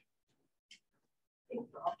 Thank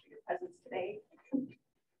you all for your presence today.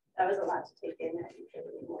 That was a lot to take in at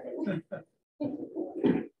early morning.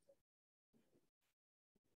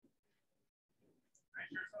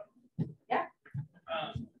 Yeah.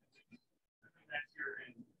 Next year,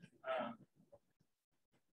 I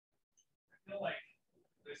feel like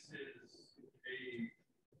this is a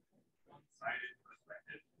one-sided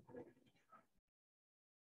perspective.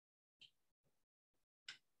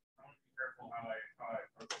 I want to be careful how I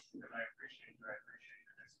approach it, because I appreciate your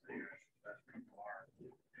history that people are.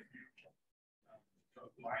 If you, so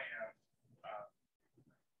who I am,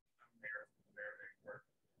 I'm mayor of big work.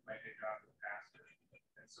 My day job is pastor,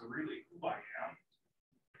 and so really who I am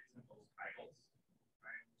isn't those titles. I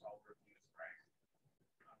am follower of Jesus Christ,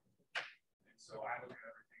 and so I look at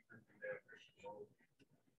everything through the Judeo-Christian world.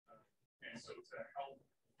 And so to help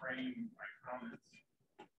frame my comments,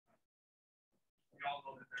 we all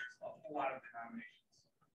know that there's a whole lot of denominations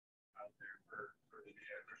out there for the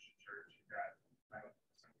Judeo-Christian church. You've got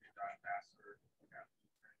pastor, you've got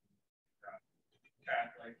Lutheran, you've got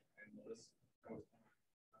Catholic, and the list goes on.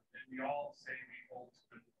 And we all say we hold to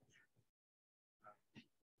biblical truth.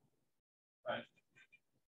 But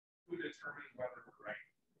who determines whether we're right?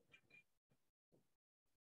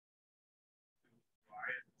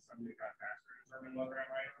 Somebody got pastor to determine whether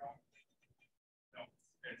I'm right or wrong? No,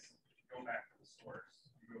 it's go back to the source,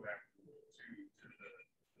 you go back to the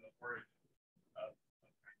origin of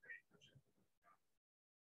my faith, which is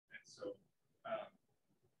and so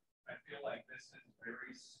I feel like this is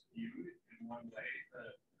very skewed in one way.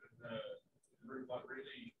 What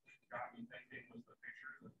really got me thinking was the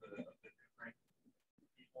pictures of the different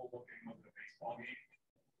people looking at the baseball game,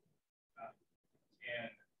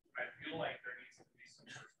 and I feel like there needs to be some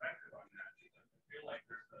perspective on that. Because I feel like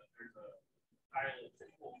there's a pile of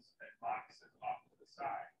tools and boxes off to the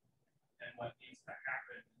side, and what needs to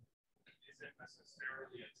happen isn't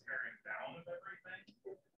necessarily a tearing down of everything,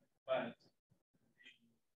 but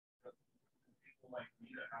the people like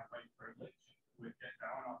me that have white privilege would get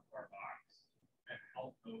down off our box and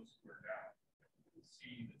help those who are down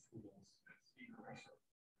see the tools and see the resources.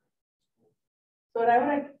 So what I would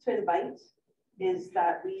like to invite is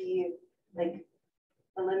that we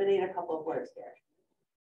eliminate a couple of words here.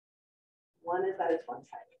 One is that it's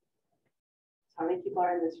one-sided. How many people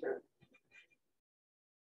are in this room?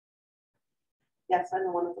 Yes, I'm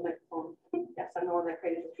the one with the microphone. Yes, I'm the one that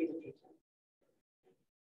created the presentation.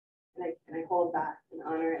 And I hold that in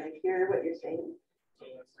honor and I hear what you're saying. So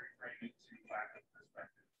let's reframe it to lack of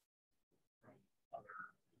perspective from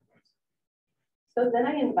other points. So then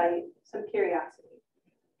I invite some curiosity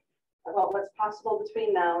about what's possible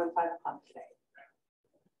between now and 5 o'clock today.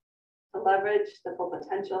 To leverage the full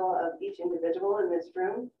potential of each individual in this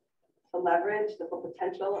room, to leverage the full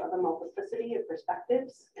potential of a multiplicity of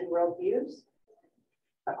perspectives and worldviews,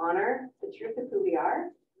 to honor the truth of who we are,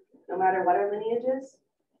 no matter what our lineage is,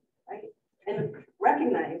 right? And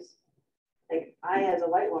recognize, like I, as a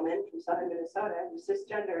white woman from Southern Minnesota, who's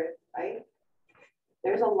cisgender, right?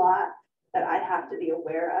 There's a lot that I have to be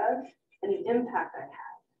aware of and the impact I have.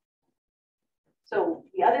 So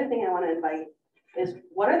the other thing I want to invite is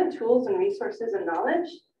what are the tools and resources and knowledge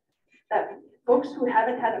that folks who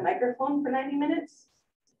haven't had a microphone for 90 minutes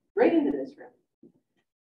bring into this room?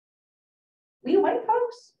 We white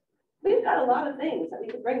folks, we've got a lot of things that we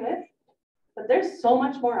could bring with, but there's so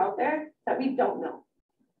much more out there that we don't know.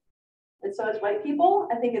 And so as white people,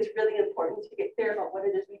 I think it's really important to get clear about what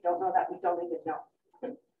it is we don't know that we don't even know,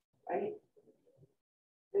 right?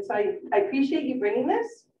 And so I appreciate you bringing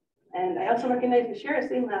this. And I also recognize we share a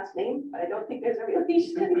same last name, but I don't think there's a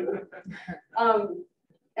relation.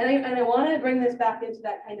 And I want to bring this back into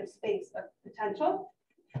that kind of space of potential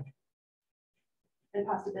and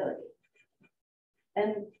possibility.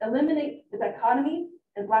 And eliminate the dichotomy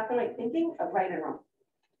and black and white thinking of right and wrong.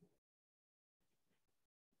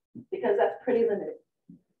 Because that's pretty limited.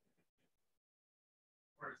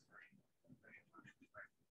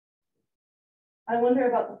 I wonder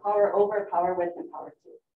about the power over, power with, and power to.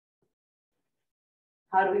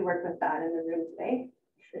 How do we work with that in the room today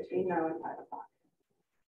between now and 5 o'clock?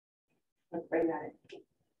 Let's bring that in.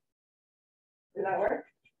 Does that work?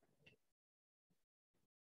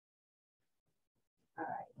 All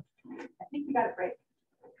right. I think we got a break.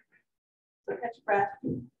 So catch your breath.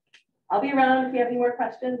 I'll be around if you have any more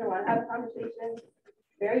questions or want to have a conversation.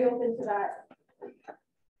 Very open to that.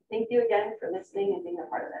 Thank you again for listening and being a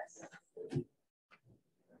part of this.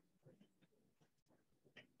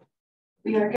 We are